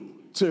with you,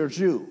 towards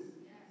you.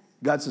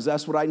 God says,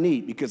 that's what I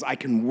need because I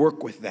can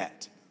work with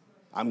that.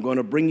 I'm going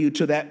to bring you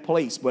to that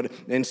place, but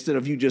instead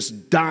of you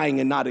just dying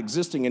and not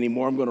existing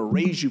anymore, I'm going to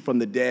raise you from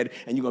the dead,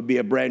 and you're going to be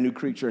a brand new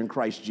creature in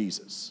Christ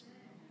Jesus.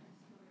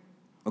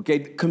 Okay,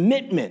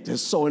 commitment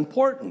is so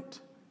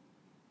important.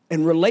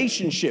 And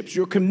relationships,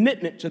 your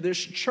commitment to this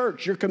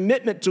church, your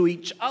commitment to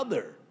each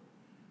other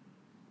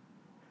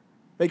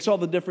makes all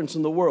the difference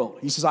in the world.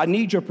 He says, I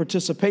need your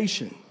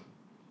participation.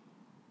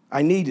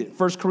 I need it.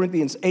 1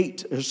 Corinthians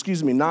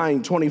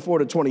 9, 24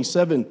 to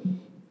 27.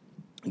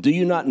 Do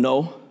you not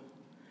know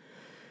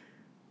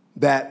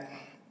that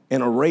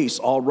in a race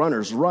all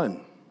runners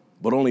run,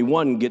 but only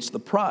one gets the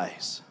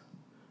prize?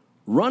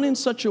 Run in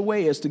such a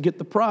way as to get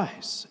the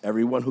prize.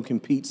 Everyone who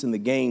competes in the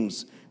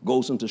games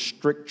goes into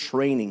strict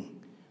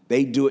training.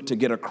 They do it to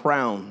get a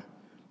crown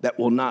that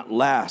will not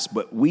last,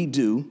 but we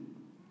do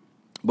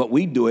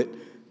it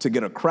to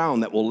get a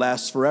crown that will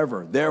last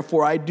forever.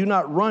 Therefore, I do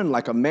not run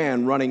like a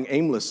man running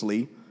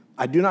aimlessly.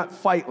 I do not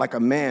fight like a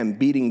man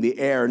beating the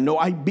air. No,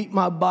 I beat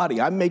my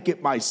body. I make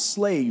it my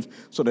slave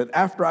so that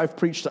after I've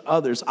preached to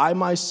others, I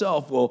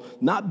myself will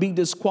not be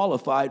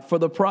disqualified for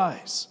the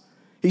prize.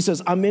 He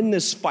says, I'm in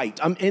this fight.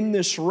 I'm in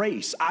this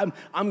race.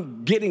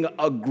 I'm getting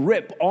a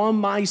grip on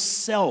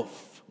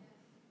myself.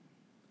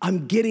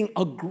 I'm getting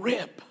a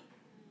grip.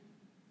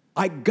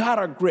 I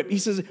got a grip. He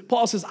says,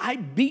 Paul says, I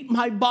beat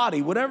my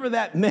body, whatever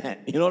that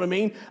meant. You know what I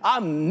mean? I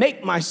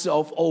make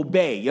myself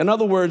obey. In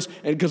other words,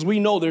 and because we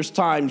know there's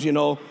times,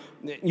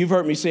 you've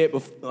heard me say it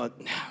before.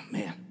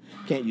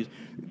 Can't use.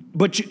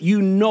 But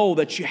you know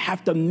that you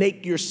have to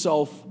make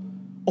yourself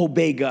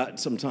obey God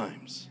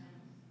sometimes.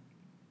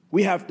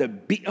 We have to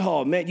be,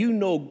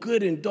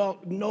 good and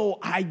dark. No,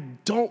 I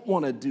don't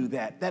want to do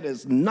that. That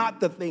is not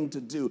the thing to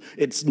do.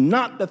 It's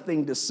not the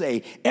thing to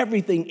say.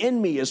 Everything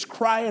in me is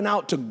crying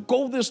out to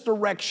go this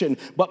direction,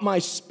 but my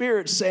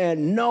spirit's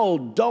saying, no,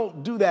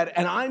 don't do that.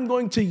 And I'm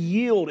going to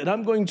yield and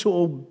I'm going to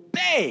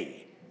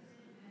obey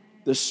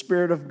the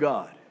Spirit of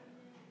God.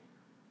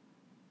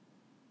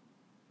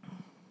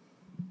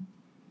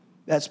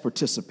 That's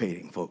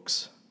participating,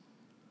 folks.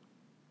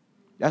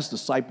 That's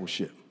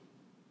discipleship.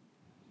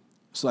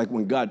 It's like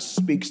when God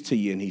speaks to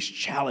you and he's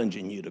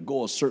challenging you to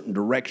go a certain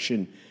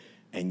direction,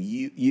 and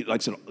you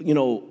like I said,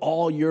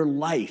 all your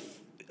life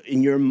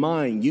in your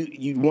mind,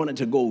 you wanted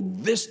to go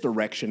this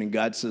direction, and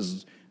God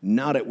says,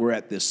 now that we're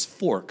at this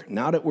fork,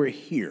 now that we're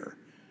here,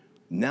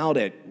 now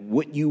that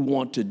what you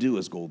want to do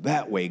is go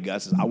that way,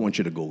 God says, I want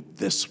you to go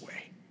this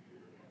way.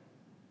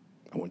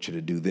 I want you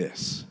to do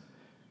this.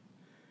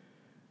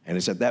 And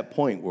it's at that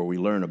point where we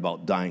learn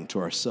about dying to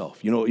ourselves.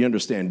 You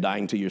understand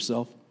dying to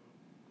yourself?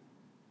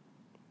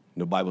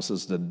 The Bible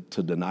says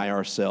to deny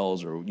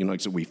ourselves, or,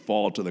 so we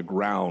fall to the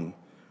ground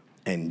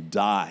and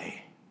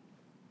die.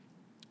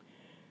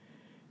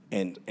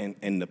 And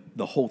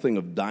the whole thing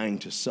of dying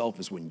to self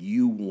is when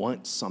you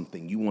want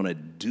something, you want to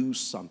do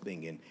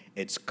something, and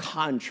it's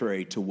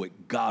contrary to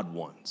what God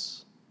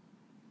wants.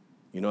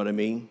 You know what I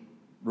mean?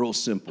 Real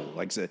simple.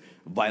 Like I said,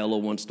 Viola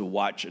wants to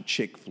watch a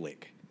chick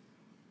flick,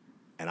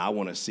 and I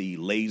want to see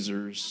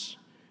lasers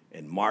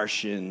and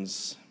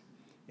Martians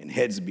and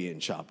heads being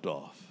chopped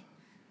off.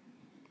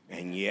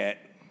 And yet,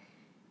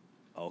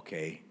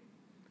 okay,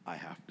 I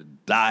have to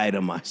die to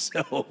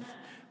myself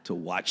to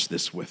watch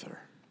this with her.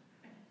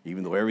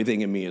 Even though everything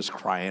in me is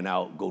crying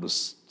out, go to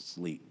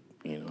sleep.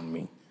 You know what I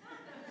mean?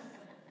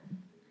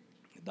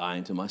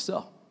 Dying to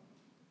myself.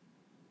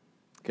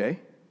 Okay?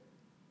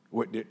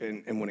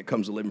 And when it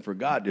comes to living for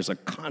God, there's a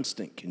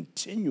constant,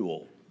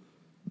 continual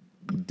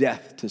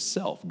death to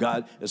self.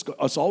 God,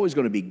 it's always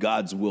going to be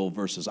God's will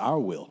versus our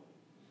will.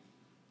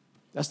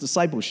 That's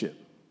discipleship.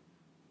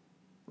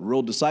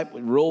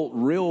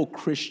 Real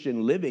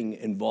Christian living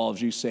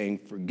involves you saying,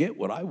 forget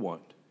what I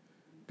want.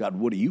 God,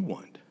 what do you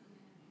want?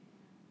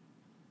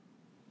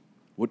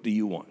 What do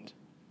you want?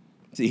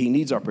 See, he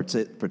needs our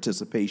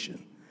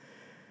participation.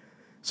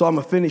 So I'm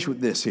going to finish with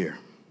this here.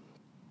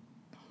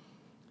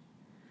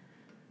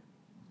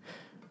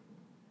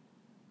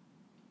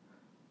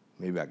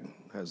 Maybe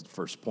as the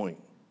first point,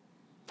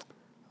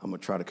 I'm going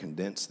to try to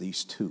condense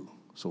these two.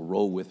 So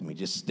roll with me.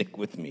 Just stick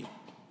with me.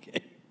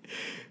 Okay?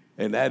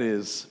 And that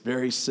is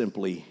very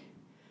simply,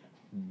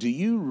 do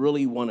you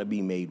really want to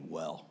be made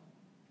well?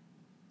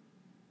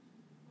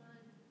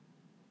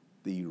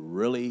 Do you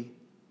really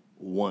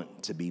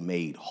want to be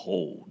made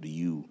whole? Do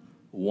you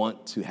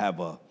want to have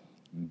a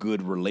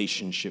good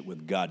relationship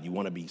with God? You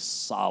want to be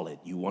solid.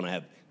 You want to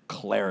have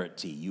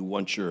clarity. You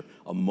want your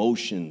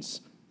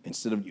emotions,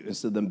 instead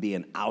of them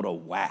being out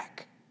of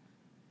whack,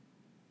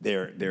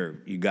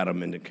 you got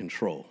them under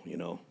control,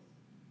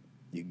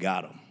 You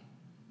got them.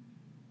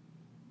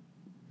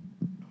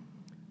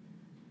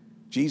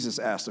 Jesus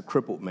asked a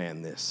crippled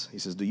man this. He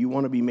says, do you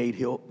want to be made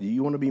healed? Do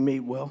you want to be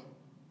made well?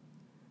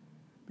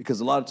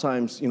 Because a lot of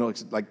times,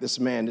 it's like this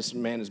man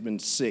has been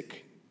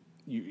sick.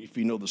 If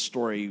you know the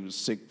story, he was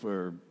sick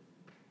for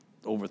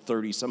over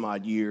 30 some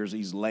odd years.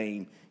 He's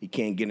lame. He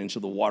can't get into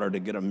the water to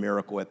get a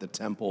miracle at the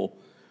temple.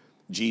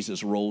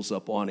 Jesus rolls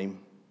up on him.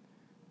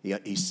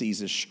 He sees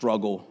his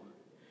struggle.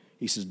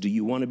 He says, do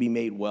you want to be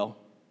made well?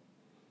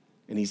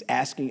 And he's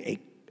asking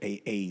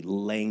a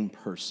lame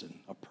person,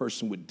 a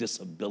person with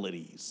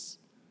disabilities.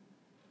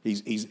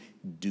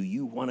 Do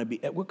you want to be,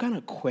 what kind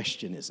of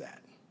question is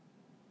that?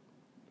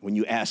 When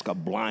you ask a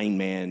blind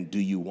man, do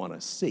you want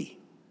to see?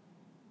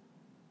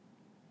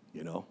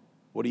 You know,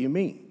 what do you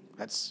mean?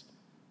 That's,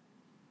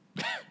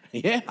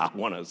 yeah, I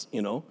want to,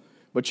 you know.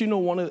 But you know,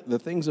 one of the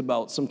things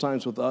about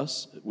sometimes with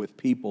us, with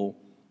people,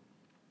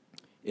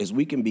 is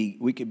we could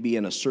be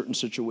in a certain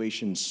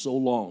situation so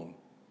long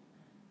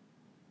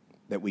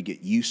that we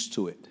get used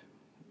to it.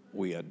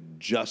 We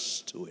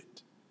adjust to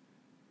it.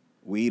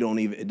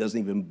 It doesn't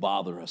even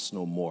bother us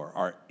no more.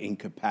 Our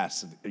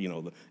incapacity, you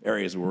know, the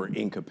areas where we're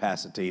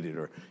incapacitated,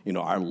 or, you know,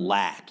 our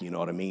lack, you know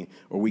what I mean?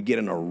 Or we get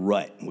in a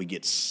rut and we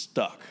get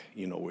stuck,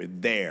 you know, we're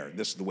there.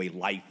 This is the way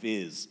life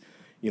is.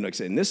 You know, like I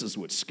said, and this is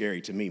what's scary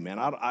to me, man.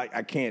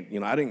 I can't, you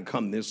know, I didn't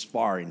come this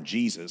far in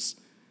Jesus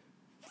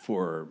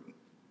for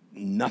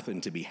nothing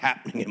to be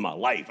happening in my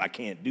life. I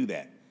can't do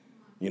that.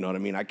 You know what I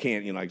mean? I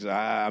can't, you know, like,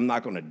 I'm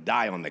not going to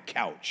die on the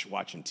couch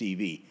watching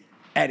TV.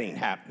 That ain't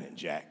happening,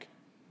 Jack.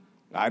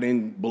 I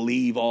didn't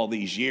believe all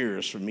these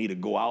years for me to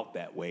go out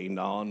that way.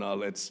 No,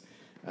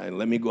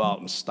 let me go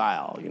out in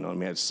style. You know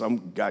what I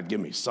mean? God give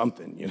me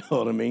something, you know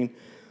what I mean?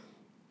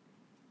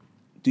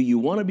 Do you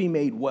want to be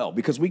made well?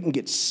 Because we can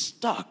get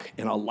stuck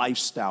in a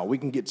lifestyle. We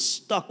can get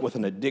stuck with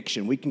an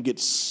addiction. We can get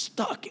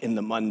stuck in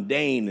the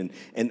mundane,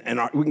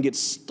 and we can get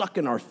stuck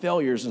in our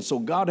failures. And so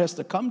God has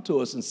to come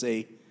to us and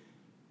say,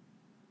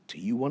 do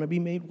you want to be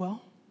made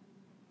well?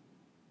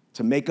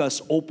 To make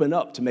us open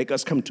up, to make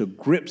us come to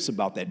grips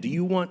about that. Do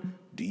you want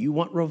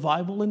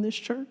revival in this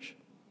church?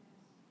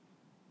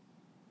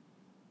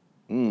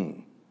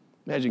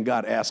 Imagine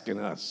God asking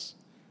us,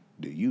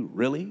 do you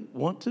really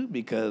want to?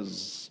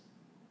 Because,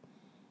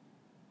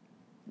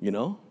 you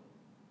know,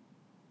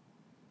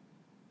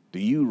 do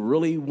you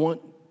really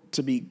want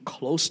to be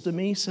close to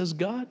me, says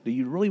God? Do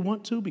you really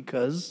want to?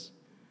 Because,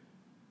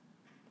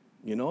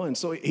 you know, and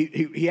so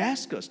he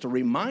asks us to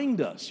remind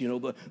us, you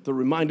know, to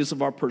remind us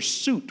of our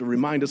pursuit, to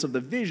remind us of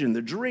the vision,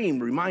 the dream,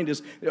 remind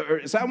us.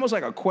 It's almost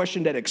like a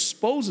question that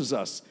exposes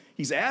us.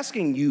 He's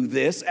asking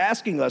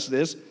us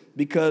this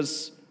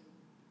because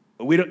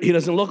he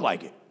doesn't look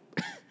like it.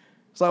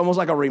 It's almost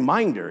like a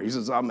reminder. He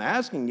says, I'm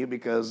asking you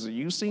because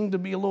you seem to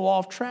be a little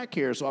off track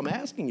here. So I'm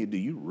asking you, do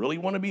you really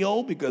want to be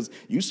whole? Because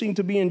you seem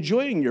to be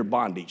enjoying your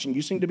bondage and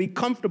you seem to be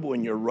comfortable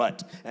in your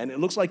rut. And it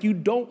looks like you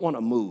don't want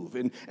to move.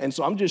 And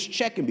so I'm just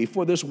checking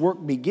before this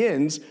work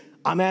begins.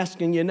 I'm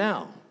asking you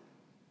now.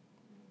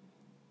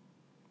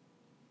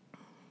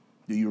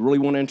 Do you really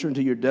want to enter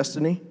into your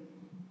destiny?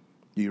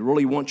 Do you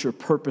really want your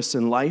purpose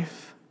in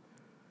life?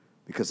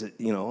 Because,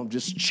 I'm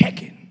just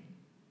checking.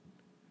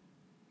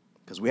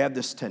 Because we have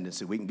this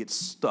tendency, we can get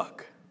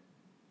stuck.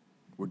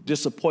 We're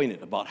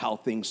disappointed about how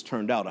things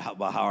turned out,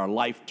 about how our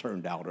life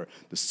turned out, or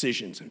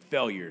decisions and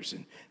failures.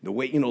 And the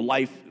way,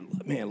 life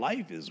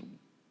is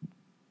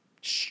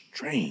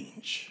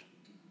strange.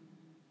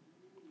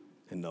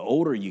 And the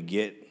older you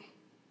get,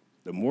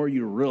 the more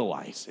you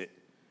realize it.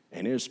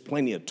 And there's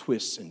plenty of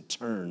twists and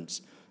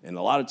turns. And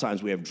a lot of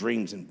times we have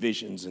dreams and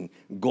visions and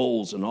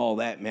goals and all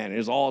that, man.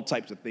 There's all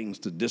types of things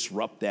to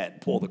disrupt that,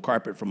 pull the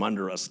carpet from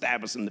under us,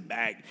 stab us in the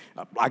back.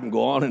 I can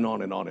go on and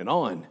on and on and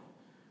on.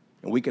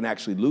 And we can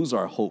actually lose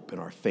our hope and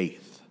our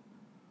faith,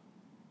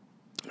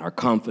 our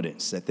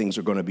confidence that things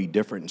are going to be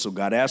different. And so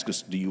God asks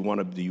us, do you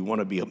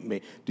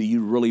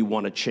really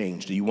want to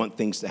change? Do you want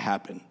things to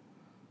happen?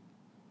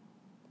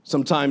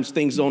 Sometimes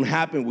things don't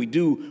happen.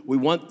 We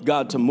want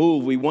God to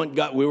move. We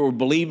were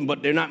believing,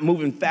 but they're not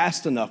moving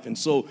fast enough. And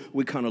so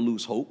we kind of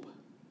lose hope.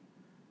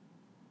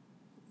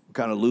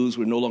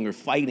 We're no longer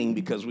fighting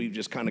because we've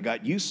just kind of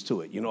got used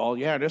to it.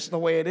 That's the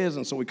way it is.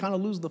 And so we kind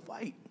of lose the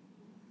fight.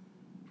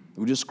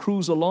 We just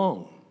cruise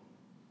along.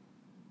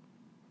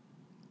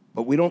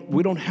 But we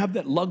don't have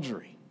that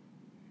luxury.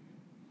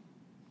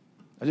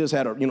 I just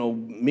had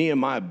me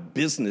and my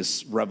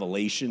business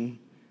revelation.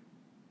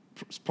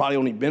 It's probably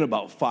only been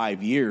about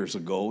 5 years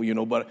ago,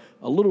 but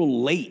a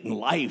little late in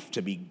life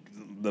to be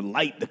the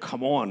light to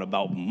come on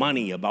about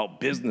money,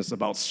 about business,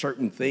 about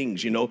certain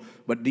things,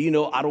 But do you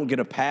know I don't get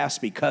a pass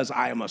because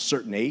I am a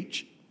certain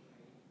age?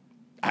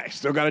 I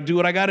still got to do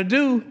what I got to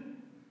do.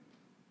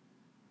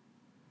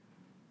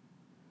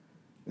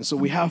 And so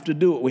we have to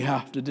do what we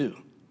have to do.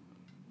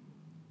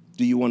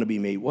 Do you want to be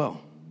made well?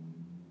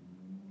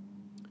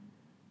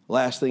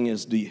 Last thing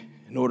is,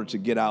 in order to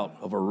get out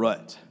of a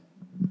rut,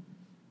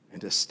 and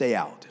to stay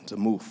out and to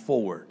move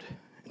forward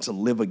and to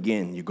live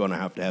again, you're going to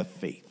have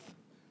faith.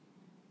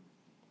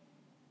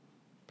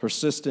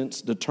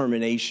 Persistence,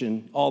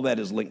 determination, all that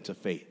is linked to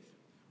faith.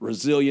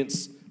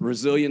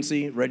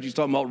 Resiliency, Reggie's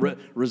talking about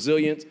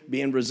resilience,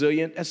 being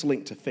resilient, that's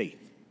linked to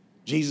faith.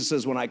 Jesus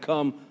says, when I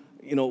come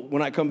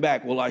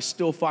back, will I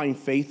still find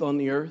faith on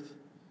the earth?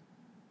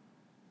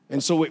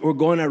 And so we're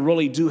going to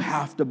really do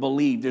have to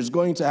believe. There's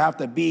going to have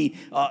to be,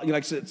 like I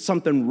said,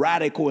 something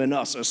radical in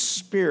us, a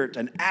spirit,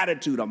 an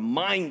attitude, a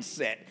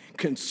mindset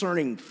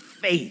concerning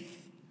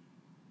faith,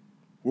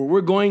 where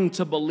we're going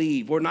to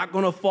believe. We're not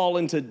going to fall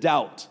into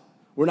doubt.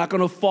 We're not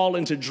going to fall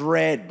into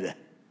dread.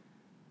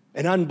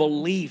 and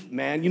unbelief,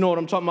 man. You know what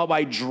I'm talking about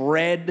by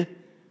dread?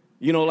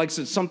 You know, like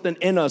it's something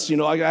in us. You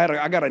know, I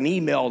got an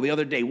email the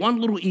other day, one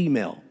little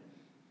email.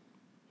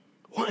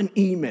 One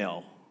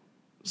email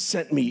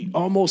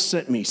almost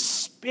sent me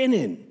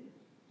spinning.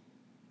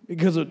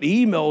 Because the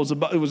email was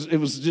about, it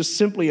was just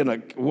simply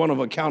one of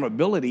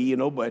accountability, you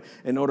know, but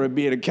in order to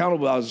be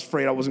accountable, I was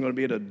afraid I wasn't going to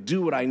be able to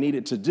do what I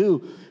needed to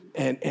do.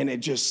 And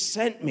it just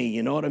sent me,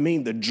 you know what I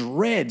mean? The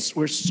dreads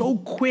were so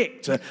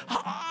quick to,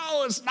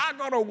 oh, it's not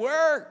going to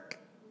work.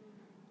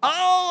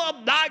 Oh,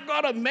 I'm not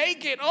going to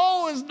make it.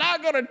 Oh, it's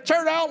not going to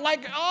turn out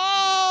like,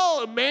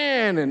 oh,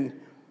 man.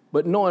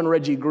 But knowing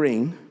Reggie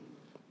Green,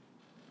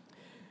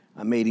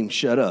 I made him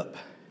shut up.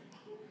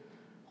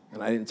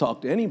 And I didn't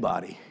talk to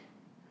anybody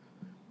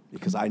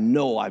because I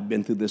know I've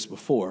been through this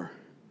before.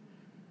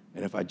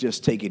 And if I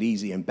just take it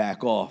easy and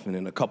back off, and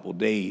in a couple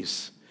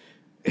days,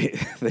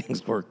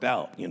 things worked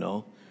out, you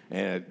know,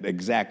 and the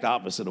exact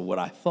opposite of what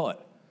I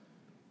thought.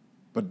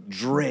 But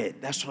dread,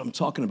 that's what I'm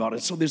talking about.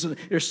 And so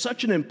there's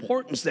such an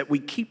importance that we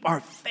keep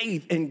our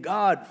faith in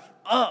God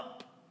up.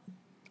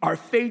 Our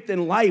faith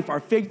in life, our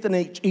faith in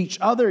each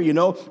other, you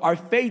know, our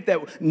faith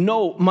that,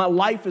 no, my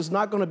life is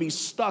not going to be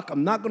stuck.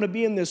 I'm not going to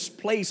be in this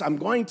place. I'm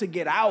going to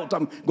get out.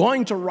 I'm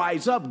going to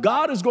rise up.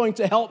 God is going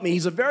to help me.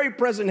 He's a very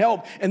present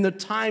help in the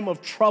time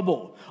of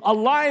trouble. A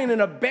lion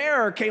and a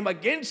bear came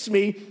against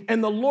me,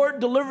 and the Lord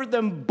delivered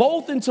them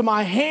both into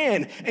my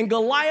hand. And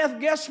Goliath,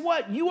 guess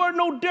what? You are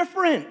no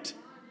different.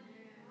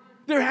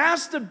 There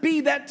has to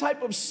be that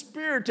type of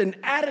spirit and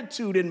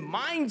attitude and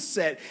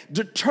mindset,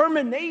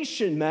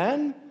 determination,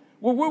 man.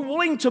 Where we're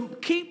willing to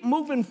keep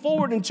moving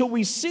forward until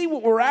we see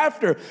what we're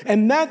after.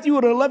 And Matthew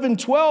at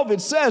 11:12,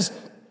 it says,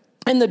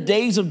 in the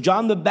days of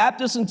John the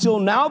Baptist until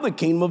now, the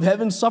kingdom of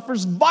heaven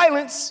suffers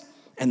violence,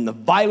 and the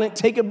violent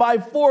take it by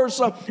force.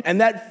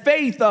 And that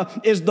faith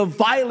is the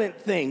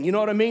violent thing. You know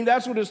what I mean?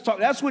 That's what it's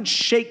talking. That's what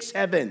shakes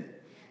heaven.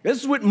 This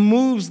is what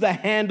moves the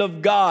hand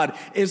of God,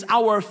 is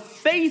our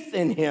faith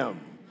in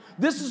him.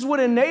 This is what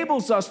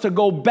enables us to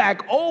go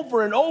back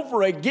over and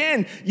over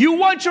again. You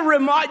want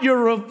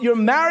your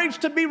marriage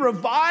to be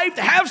revived?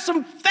 Have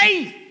some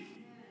faith.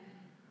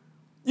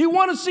 You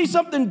want to see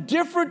something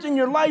different in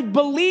your life?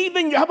 Believe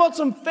in, how about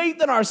some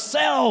faith in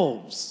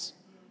ourselves?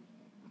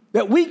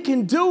 That we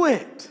can do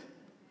it.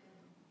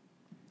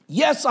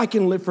 Yes, I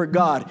can live for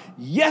God.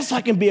 Yes, I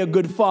can be a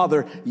good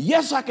father.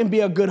 Yes, I can be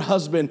a good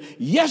husband.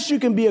 Yes, you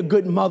can be a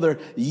good mother.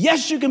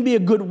 Yes, you can be a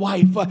good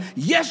wife.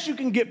 Yes, you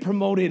can get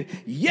promoted.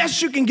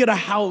 Yes, you can get a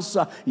house.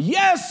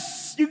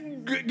 Yes, you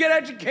can get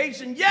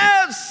education.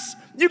 Yes,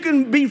 you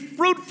can be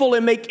fruitful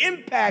and make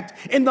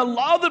impact in the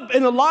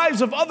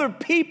lives of other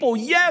people.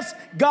 Yes,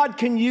 God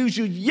can use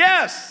you.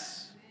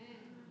 Yes.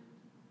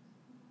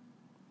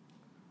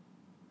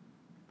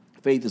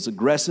 Faith is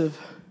aggressive.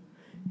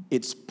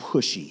 It's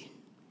pushy.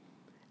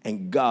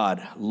 And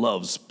God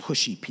loves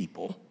pushy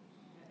people.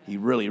 He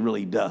really,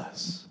 really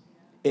does.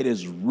 It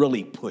is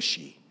really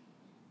pushy.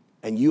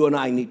 And you and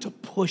I need to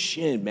push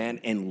in, man,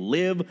 and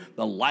live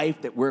the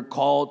life that we're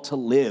called to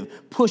live.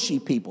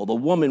 Pushy people. The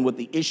woman with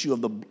the issue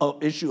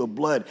of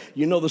blood.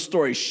 You know the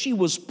story. She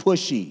was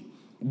pushy.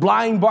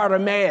 Blind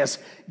Bartimaeus.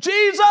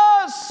 Jesus,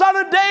 son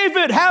of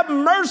David, have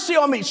mercy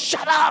on me.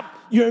 Shut up.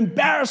 You're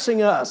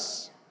embarrassing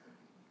us.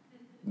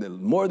 The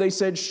more they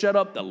said shut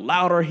up, the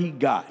louder he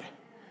got.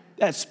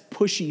 That's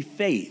pushy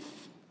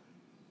faith.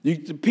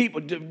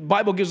 The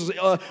Bible gives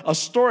us a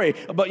story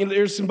about,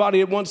 there's somebody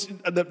that wants,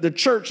 the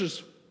church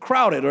is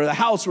crowded, or the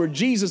house where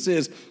Jesus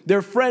is.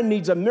 Their friend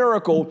needs a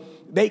miracle.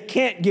 They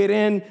can't get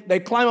in. They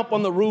climb up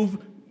on the roof,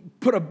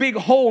 put a big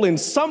hole in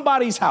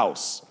somebody's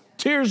house,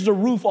 tears the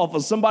roof off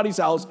of somebody's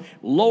house,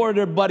 lower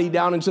their buddy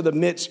down into the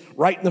midst,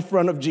 right in the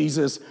front of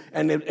Jesus,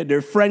 and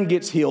their friend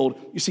gets healed.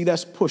 You see,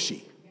 that's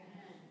pushy.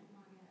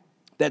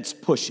 That's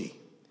pushy.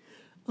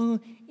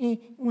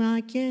 Well,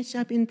 I guess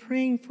I've been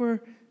praying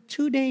for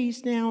 2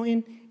 days now,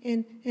 and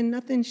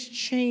nothing's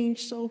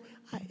changed, so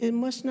it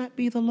must not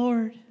be the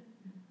Lord.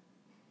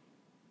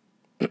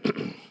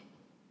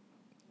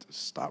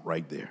 Stop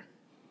right there.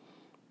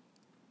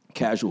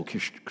 Casual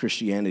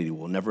Christianity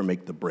will never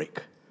make the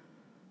break,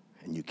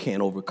 and you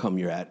can't overcome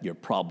your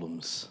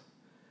problems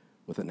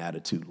with an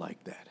attitude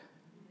like that.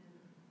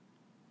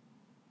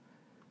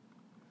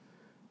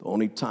 The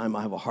only time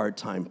I have a hard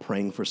time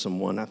praying for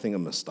someone, I think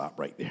I'm going to stop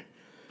right there.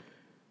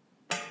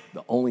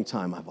 The only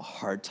time I have a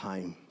hard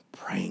time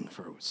praying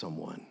for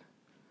someone,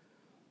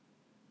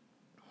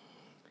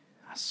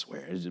 I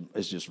swear,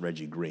 it's just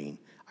Reggie Green.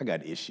 I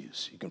got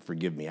issues. You can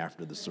forgive me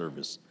after the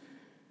service.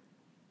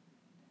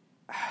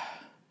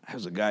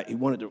 There's a guy, he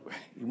wanted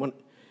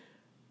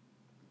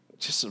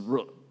just a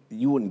real,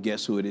 you wouldn't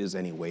guess who it is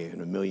anyway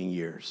in a million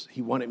years.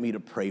 He wanted me to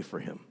pray for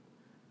him.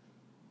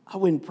 I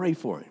wouldn't pray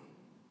for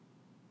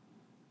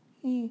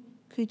him.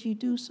 Could you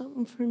do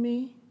something for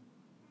me?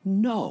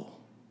 No.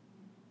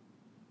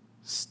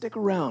 Stick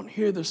around,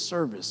 hear the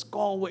service,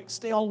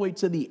 stay all the way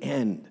to the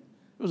end.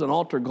 There was an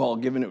altar call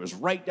given. It was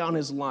right down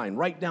his line,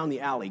 right down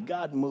the alley.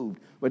 God moved,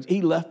 but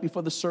he left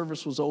before the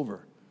service was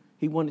over.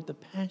 He wanted the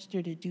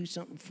pastor to do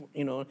something for,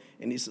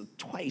 and he said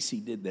twice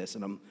he did this.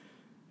 And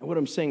what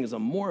I'm saying is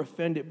I'm more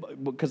offended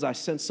because I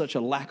sense such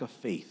a lack of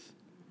faith.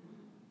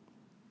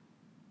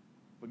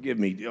 Forgive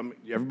me.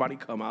 Everybody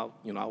come out.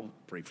 I'll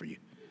pray for you,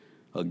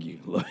 hug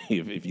you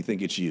if you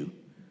think it's you.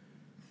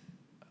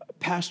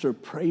 Pastor,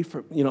 pray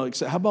for,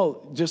 how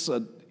about just,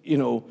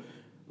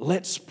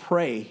 let's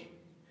pray.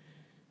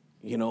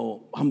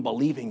 I'm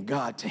believing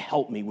God to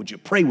help me. Would you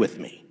pray with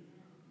me?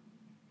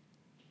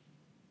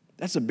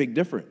 That's a big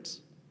difference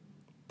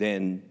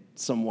than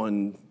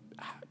someone,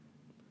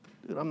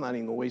 dude, I'm not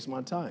even going to waste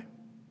my time.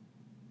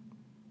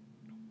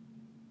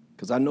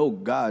 Because I know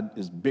God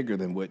is bigger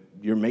than what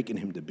you're making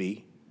him to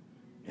be.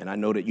 And I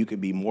know that you could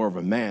be more of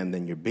a man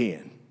than you're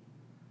being.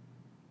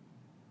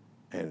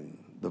 And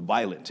the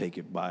violent take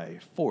it by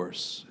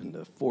force. And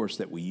the force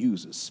that we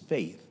use is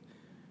faith.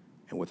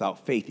 And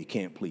without faith, you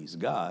can't please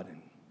God.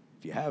 And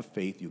if you have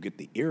faith, you get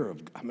the ear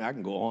of, I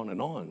can go on and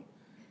on.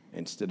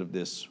 Instead of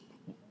this,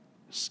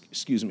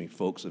 excuse me,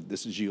 folks, if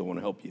this is you, I want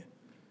to help you.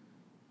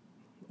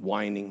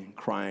 Whining and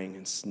crying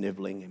and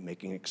sniveling and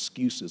making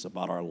excuses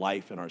about our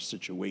life and our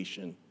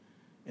situation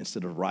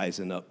instead of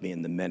rising up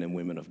being the men and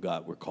women of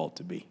God we're called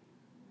to be.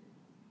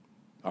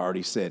 I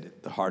already said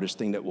it. The hardest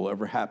thing that will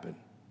ever happen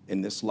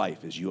in this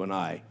life is you and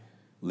I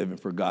living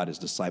for God as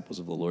disciples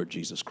of the Lord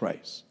Jesus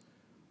Christ.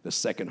 The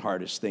second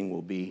hardest thing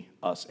will be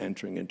us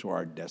entering into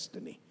our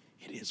destiny.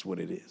 It is what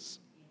it is.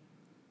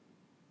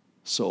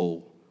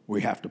 So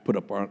we have to put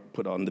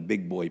on the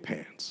big boy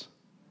pants.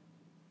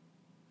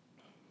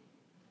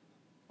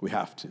 We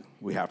have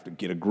to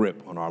get a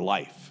grip on our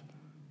life,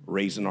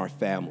 raising our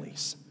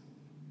families.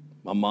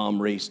 My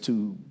mom raised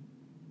 2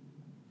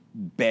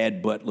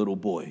 bad butt little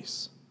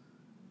boys,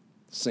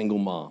 single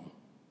mom,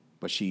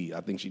 but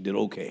I think she did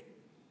okay.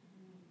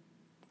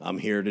 I'm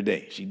here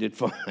today. She did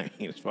fine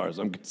as far as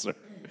I'm concerned.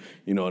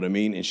 You know what I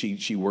mean? And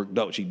she worked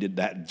out. She did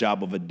that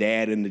job of a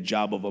dad and the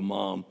job of a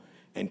mom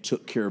and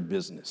took care of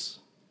business.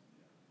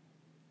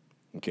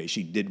 Okay,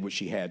 she did what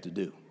she had to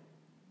do.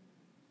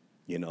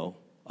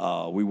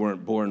 We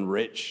weren't born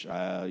rich, you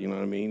know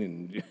what I mean?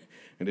 And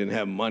didn't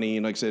have money,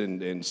 and like I said,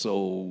 and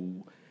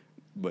so,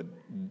 but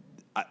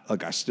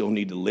I still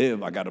need to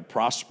live. I got to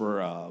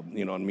prosper,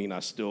 you know what I mean?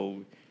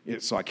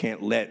 So I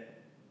can't let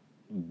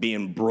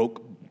being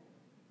broke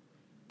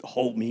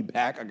hold me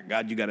back.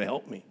 God, you got to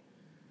help me.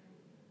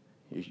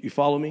 You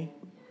follow me?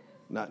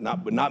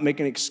 Not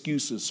making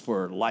excuses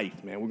for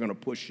life, man. We're going to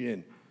push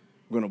in.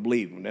 We're going to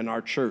believe. And then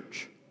our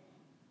church.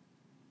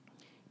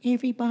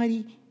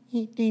 Everybody,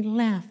 they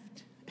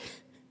left.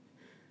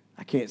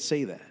 I can't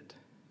say that.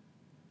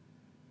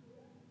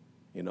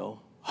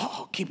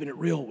 Keeping it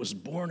real was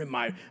born in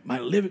my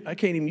living. I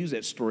can't even use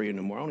that story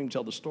anymore. I don't even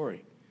tell the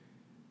story.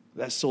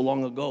 That's so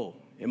long ago.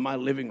 In my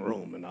living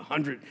room, and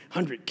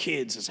 100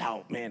 kids is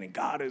out, man, and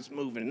God is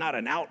moving. Not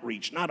an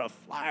outreach, not a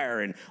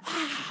flyer, and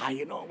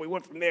we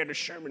went from there to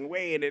Sherman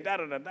Way, and and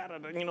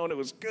it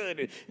was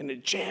good, and the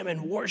jam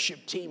and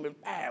worship team, and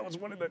it was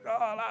one of the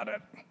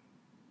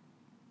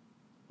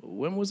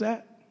When was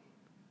that?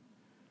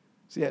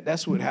 See,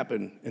 that's what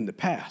happened in the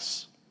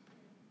past.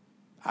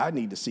 I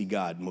need to see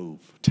God move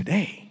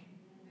today.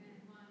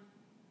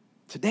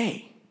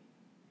 Today.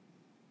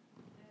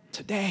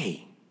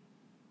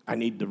 I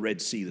need the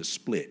Red Sea to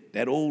split.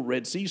 That old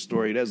Red Sea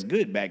story, that's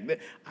good back then.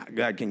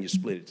 God, can you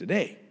split it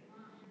today?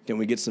 Can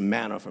we get some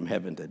manna from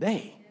heaven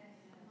today?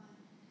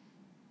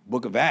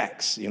 Book of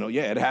Acts,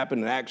 it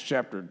happened in Acts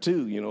chapter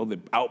 2, the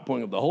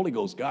outpouring of the Holy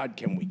Ghost. God,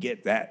 can we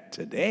get that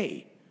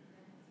today?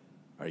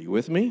 Are you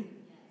with me?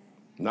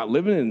 Not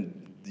living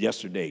in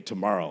yesterday,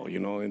 tomorrow,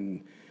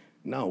 and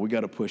no, we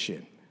got to push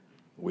in.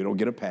 We don't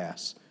get a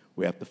pass.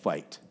 We have to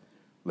fight.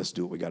 Let's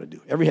do what we got to do.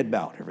 Every head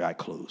bowed, every eye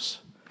closed.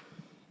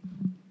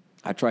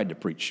 I tried to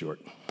preach short.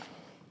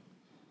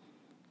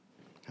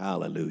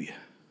 Hallelujah.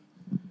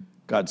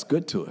 God's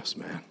good to us,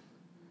 man.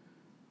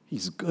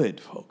 He's good,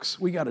 folks.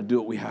 We got to do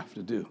what we have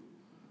to do.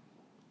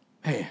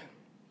 Man.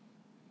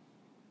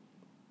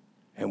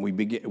 And we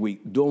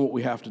doing what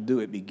we have to do,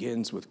 it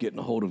begins with getting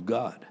a hold of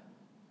God.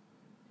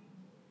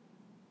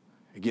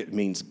 It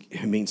means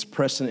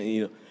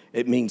pressing,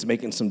 it means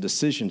making some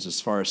decisions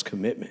as far as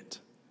commitment.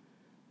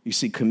 You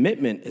see,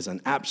 commitment is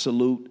an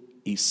absolute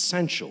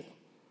essential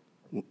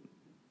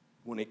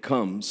when it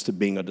comes to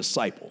being a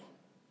disciple.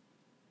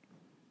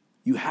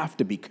 You have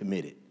to be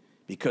committed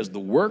because the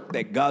work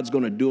that God's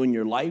going to do in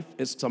your life,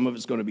 some of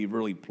it's going to be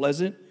really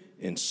pleasant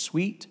and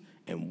sweet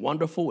and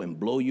wonderful and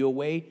blow you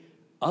away.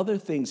 Other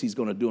things he's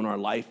going to do in our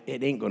life,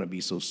 it ain't going to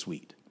be so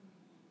sweet.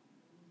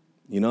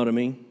 You know what I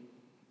mean?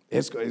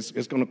 It's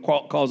going to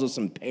cause us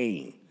some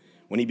pain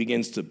when he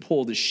begins to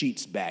pull the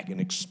sheets back and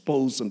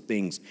expose some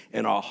things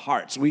in our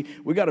hearts. We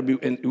got to be,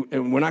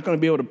 and we're not going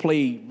to be able to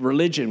play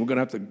religion. We're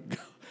going to have to,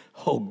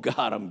 oh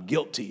God, I'm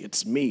guilty.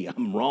 It's me.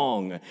 I'm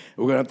wrong. There's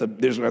going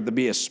to have to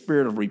be a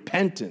spirit of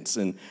repentance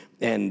and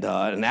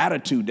an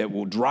attitude that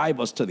will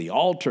drive us to the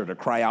altar to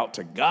cry out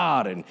to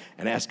God and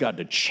ask God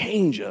to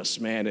change us,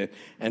 man.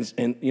 And there's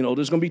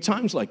going to be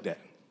times like that.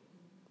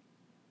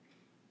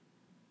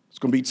 There's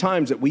going to be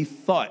times that we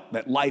thought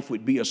that life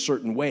would be a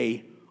certain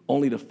way,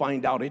 only to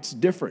find out it's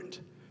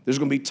different. There's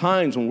going to be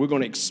times when we're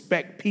going to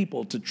expect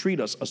people to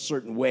treat us a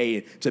certain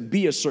way, to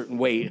be a certain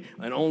way,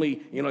 and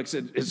only, like I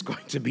said, it's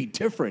going to be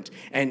different.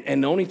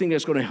 And the only thing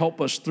that's going to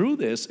help us through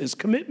this is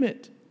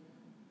commitment.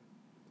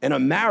 In a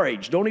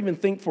marriage, don't even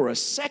think for a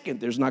second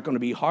there's not going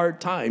to be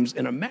hard times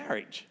in a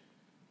marriage.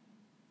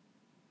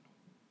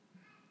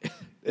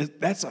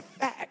 That's a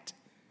fact.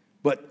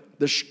 But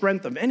the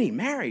strength of any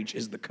marriage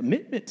is the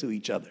commitment to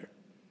each other.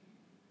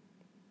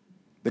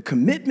 The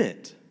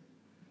commitment.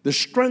 The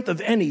strength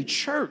of any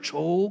church,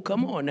 oh,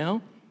 come on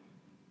now.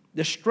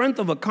 The strength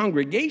of a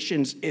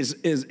congregation is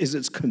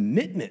its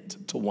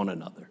commitment to one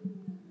another.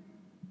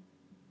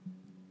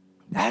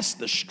 That's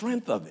the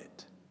strength of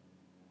it.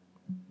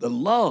 The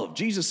love.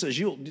 Jesus says,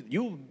 you'll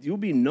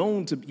be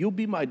known to, you'll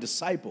be my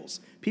disciples.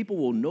 People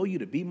will know you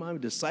to be my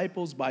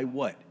disciples by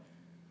what?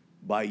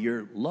 By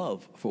your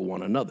love for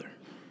one another.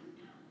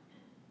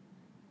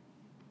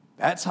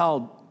 That's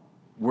how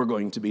we're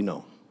going to be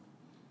known.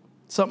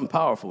 Something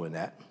powerful in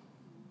that.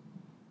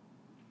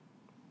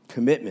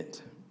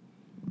 Commitment.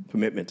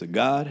 Commitment to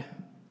God.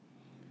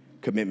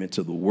 Commitment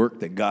to the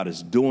work that God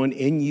is doing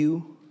in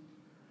you.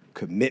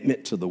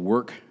 Commitment to the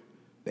work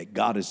that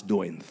God is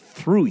doing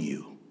through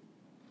you.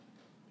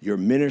 Your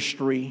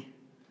ministry,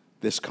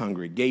 this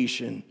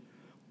congregation,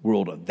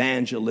 world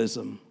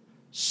evangelism,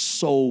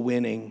 soul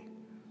winning.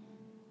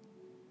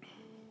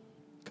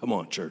 Come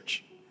on,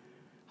 church.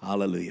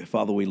 Hallelujah.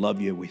 Father, we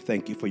love you. We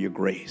thank you for your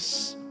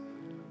grace.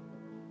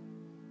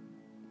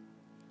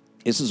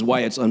 This is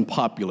why it's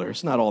unpopular.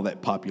 It's not all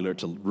that popular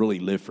to really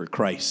live for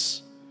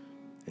Christ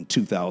in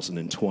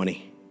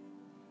 2020.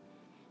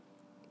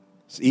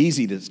 It's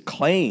easy to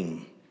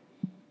claim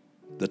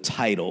the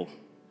title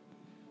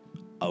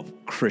of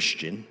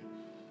Christian.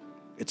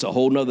 It's a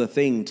whole nother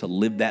thing to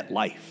live that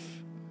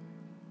life.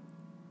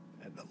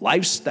 The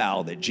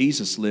lifestyle that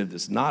Jesus lived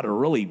is not a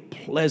really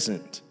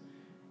pleasant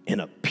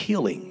and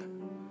appealing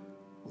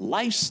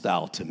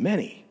lifestyle to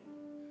many.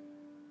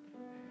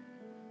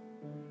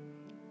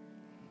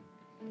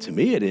 To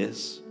me, it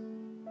is.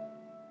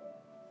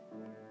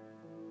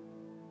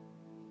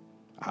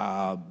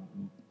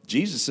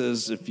 Jesus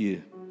says,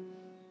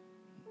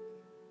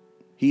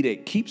 he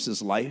that keeps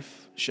his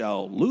life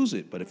shall lose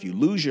it, but if you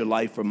lose your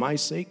life for my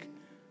sake,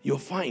 you'll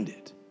find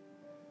it.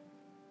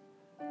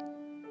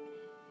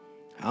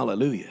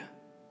 Hallelujah.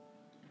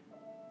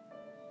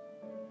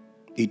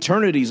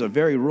 Eternity is a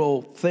very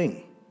real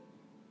thing.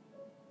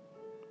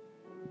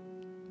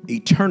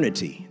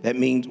 Eternity. That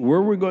means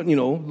where we're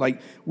going,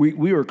 like we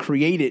were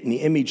created in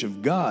the image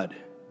of God.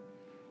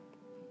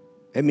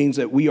 That means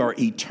that we are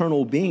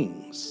eternal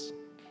beings.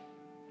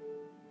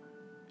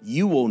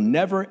 You will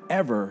never,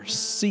 ever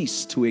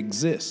cease to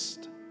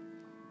exist.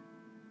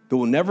 There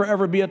will never,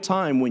 ever be a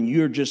time when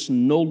you're just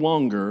no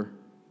longer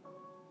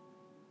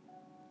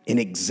in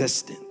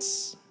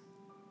existence.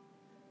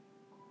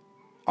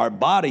 Our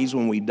bodies,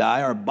 when we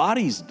die, our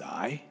bodies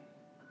die.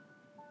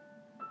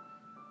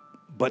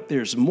 But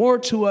there's more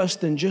to us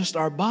than just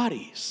our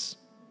bodies.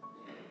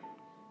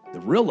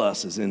 The real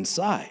us is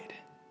inside.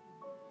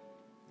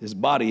 This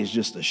body is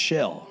just a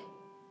shell.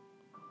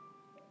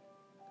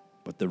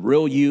 But the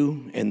real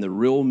you and the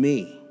real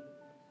me,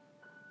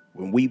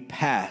 when we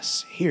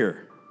pass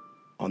here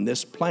on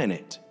this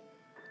planet,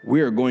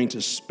 we are going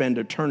to spend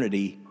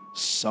eternity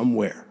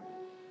somewhere.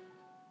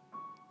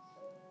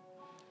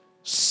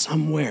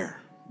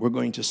 Somewhere we're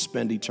going to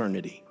spend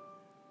eternity.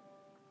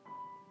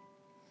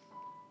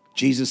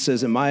 Jesus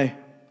says, in my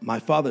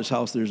Father's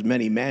house, there's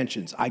many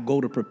mansions. I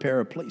go to prepare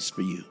a place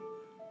for you.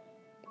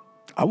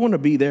 I want to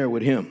be there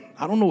with him.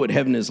 I don't know what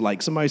heaven is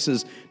like. Somebody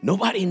says,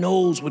 nobody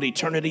knows what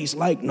eternity is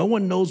like. No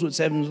one knows what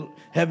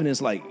heaven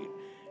is like.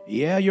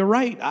 Yeah, you're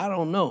right. I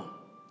don't know.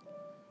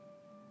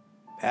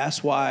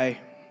 That's why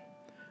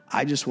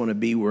I just want to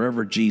be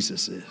wherever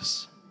Jesus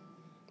is.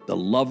 The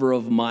lover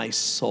of my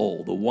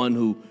soul, the one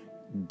who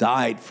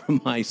died for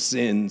my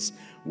sins.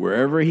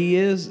 Wherever he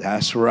is,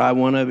 that's where I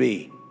want to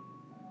be.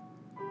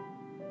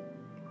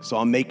 So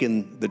I'm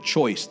making the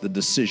choice, the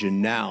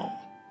decision now.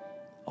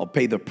 I'll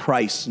pay the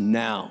price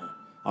now.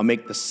 I'll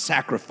make the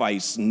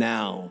sacrifice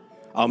now.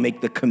 I'll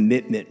make the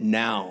commitment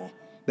now.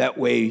 That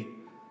way,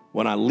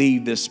 when I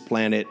leave this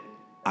planet,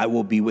 I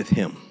will be with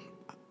him.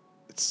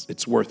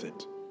 It's worth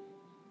it.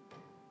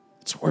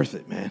 It's worth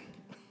it, man.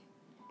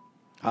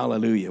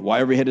 Hallelujah. While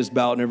every head is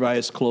bowed and every eye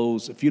is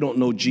closed, if you don't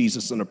know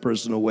Jesus in a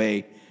personal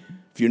way,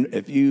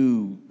 if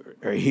you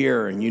are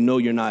here and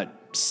you're not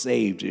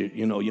saved,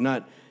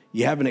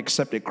 you haven't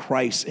accepted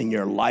Christ in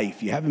your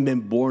life. You haven't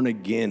been born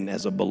again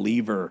as a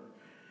believer.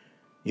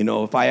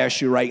 If I ask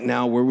you right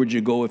now, where would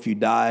you go if you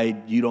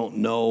died? You don't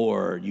know,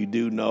 or you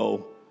do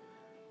know.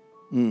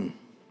 Maybe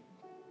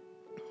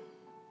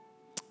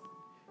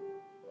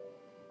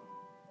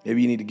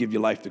you need to give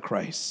your life to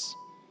Christ.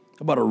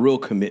 How about a real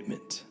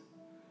commitment?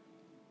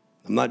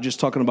 I'm not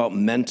just talking about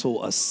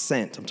mental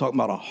assent. I'm talking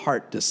about a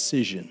heart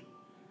decision.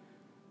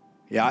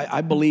 Yeah,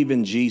 I believe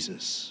in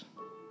Jesus.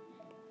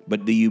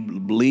 But do you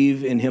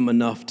believe in him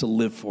enough to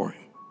live for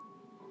him?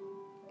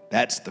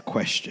 That's the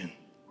question.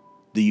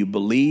 Do you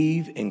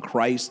believe in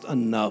Christ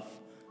enough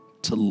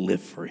to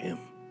live for him?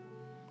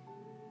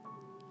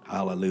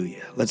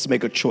 Hallelujah. Let's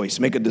make a choice,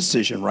 make a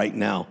decision right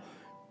now.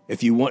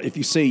 If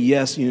you say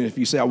yes, if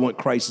you say, I want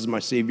Christ as my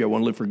Savior, I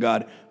want to live for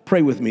God,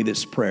 pray with me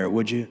this prayer,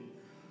 would you?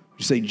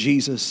 You say,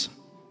 Jesus,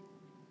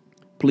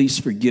 please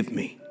forgive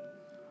me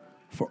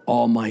for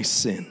all my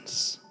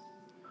sins.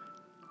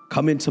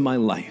 Come into my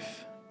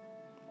life.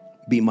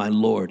 Be my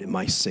Lord and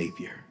my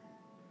Savior.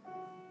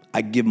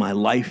 I give my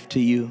life to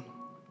you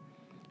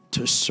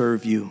to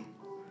serve you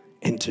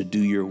and to do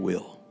your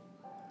will.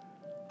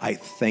 I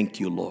thank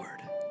you,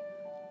 Lord,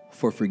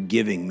 for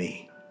forgiving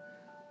me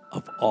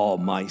of all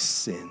my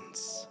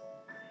sins.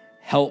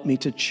 Help me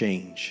to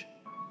change.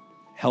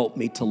 Help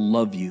me to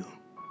love you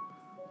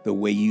the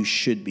way you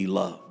should be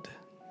loved.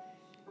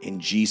 In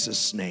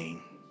Jesus'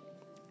 name,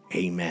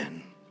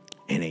 amen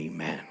and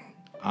amen.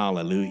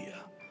 Hallelujah.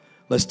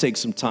 Let's take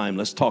some time.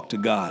 Let's talk to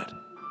God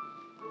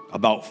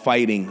about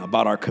fighting,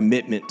 about our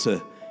commitment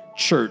to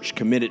church,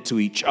 committed to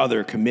each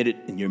other, committed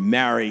in your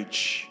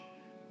marriage.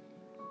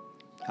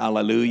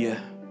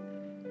 Hallelujah.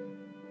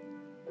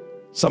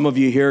 Some of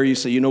you here, you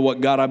say, you know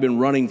what, God, I've been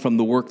running from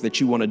the work that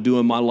you want to do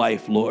in my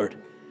life, Lord.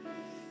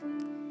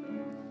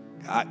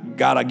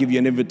 God, I give you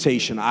an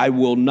invitation. I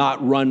will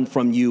not run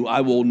from you.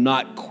 I will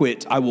not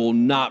quit. I will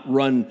not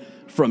run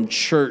from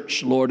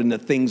church, Lord, and the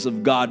things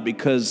of God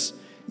because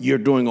you're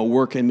doing a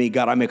work in me.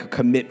 God, I make a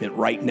commitment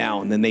right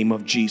now in the name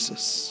of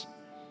Jesus.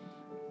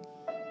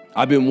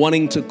 I've been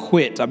wanting to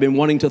quit. I've been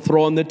wanting to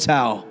throw in the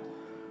towel.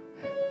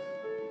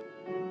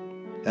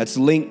 That's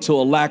linked to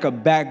a lack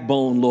of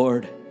backbone,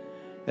 Lord.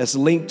 That's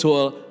linked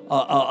to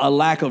a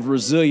lack of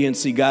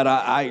resiliency. God,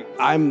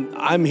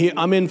 I'm here.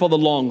 I'm in for the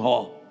long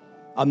haul.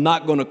 I'm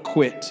not going to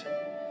quit.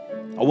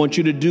 I want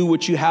you to do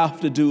what you have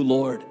to do,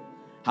 Lord.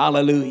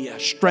 Hallelujah.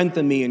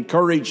 Strengthen me,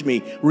 encourage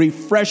me,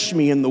 refresh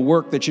me in the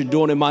work that you're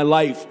doing in my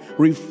life.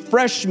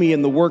 Refresh me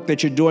in the work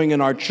that you're doing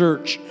in our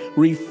church.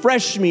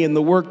 Refresh me in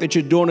the work that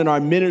you're doing in our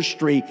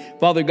ministry.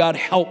 Father God,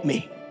 help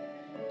me.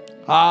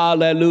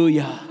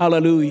 Hallelujah.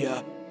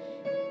 Hallelujah.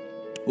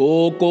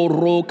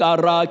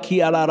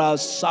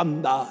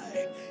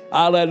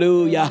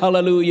 Hallelujah.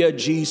 Hallelujah,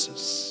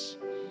 Jesus.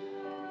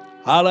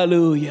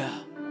 Hallelujah.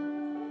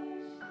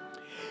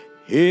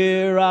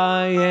 Here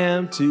I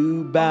am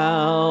to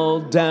bow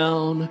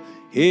down.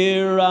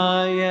 Here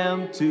I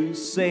am to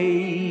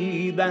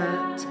say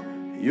that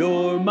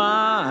you're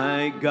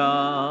my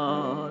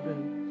God.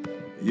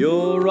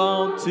 You're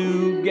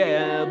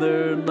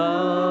altogether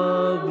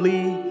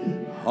lovely,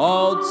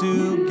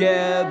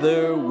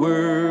 altogether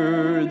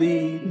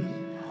worthy,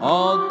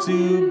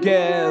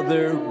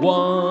 altogether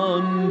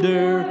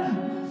wonderful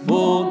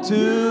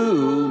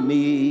to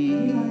me.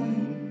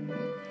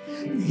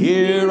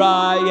 Here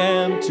I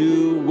am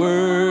to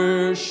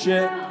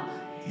worship.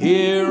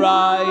 Here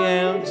I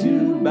am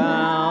to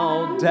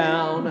bow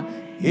down.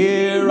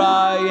 Here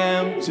I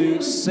am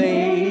to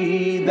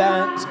say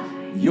that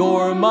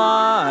you're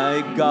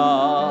my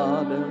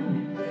God.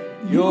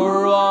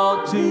 You're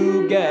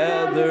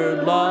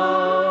altogether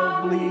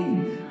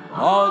lovely,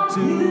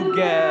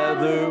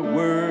 altogether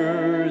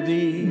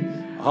worthy,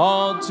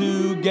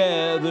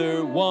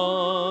 altogether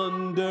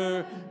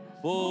wonderful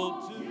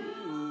to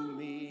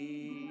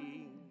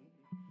me.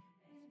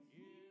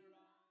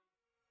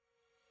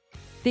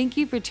 Thank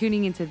you for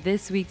tuning into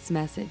this week's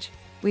message.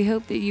 We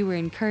hope that you were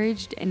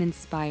encouraged and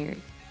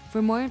inspired.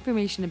 For more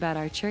information about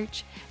our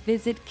church,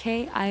 visit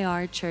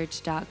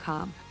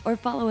kirchurch.com or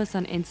follow us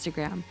on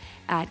Instagram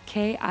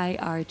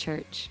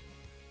 @KIRChurch.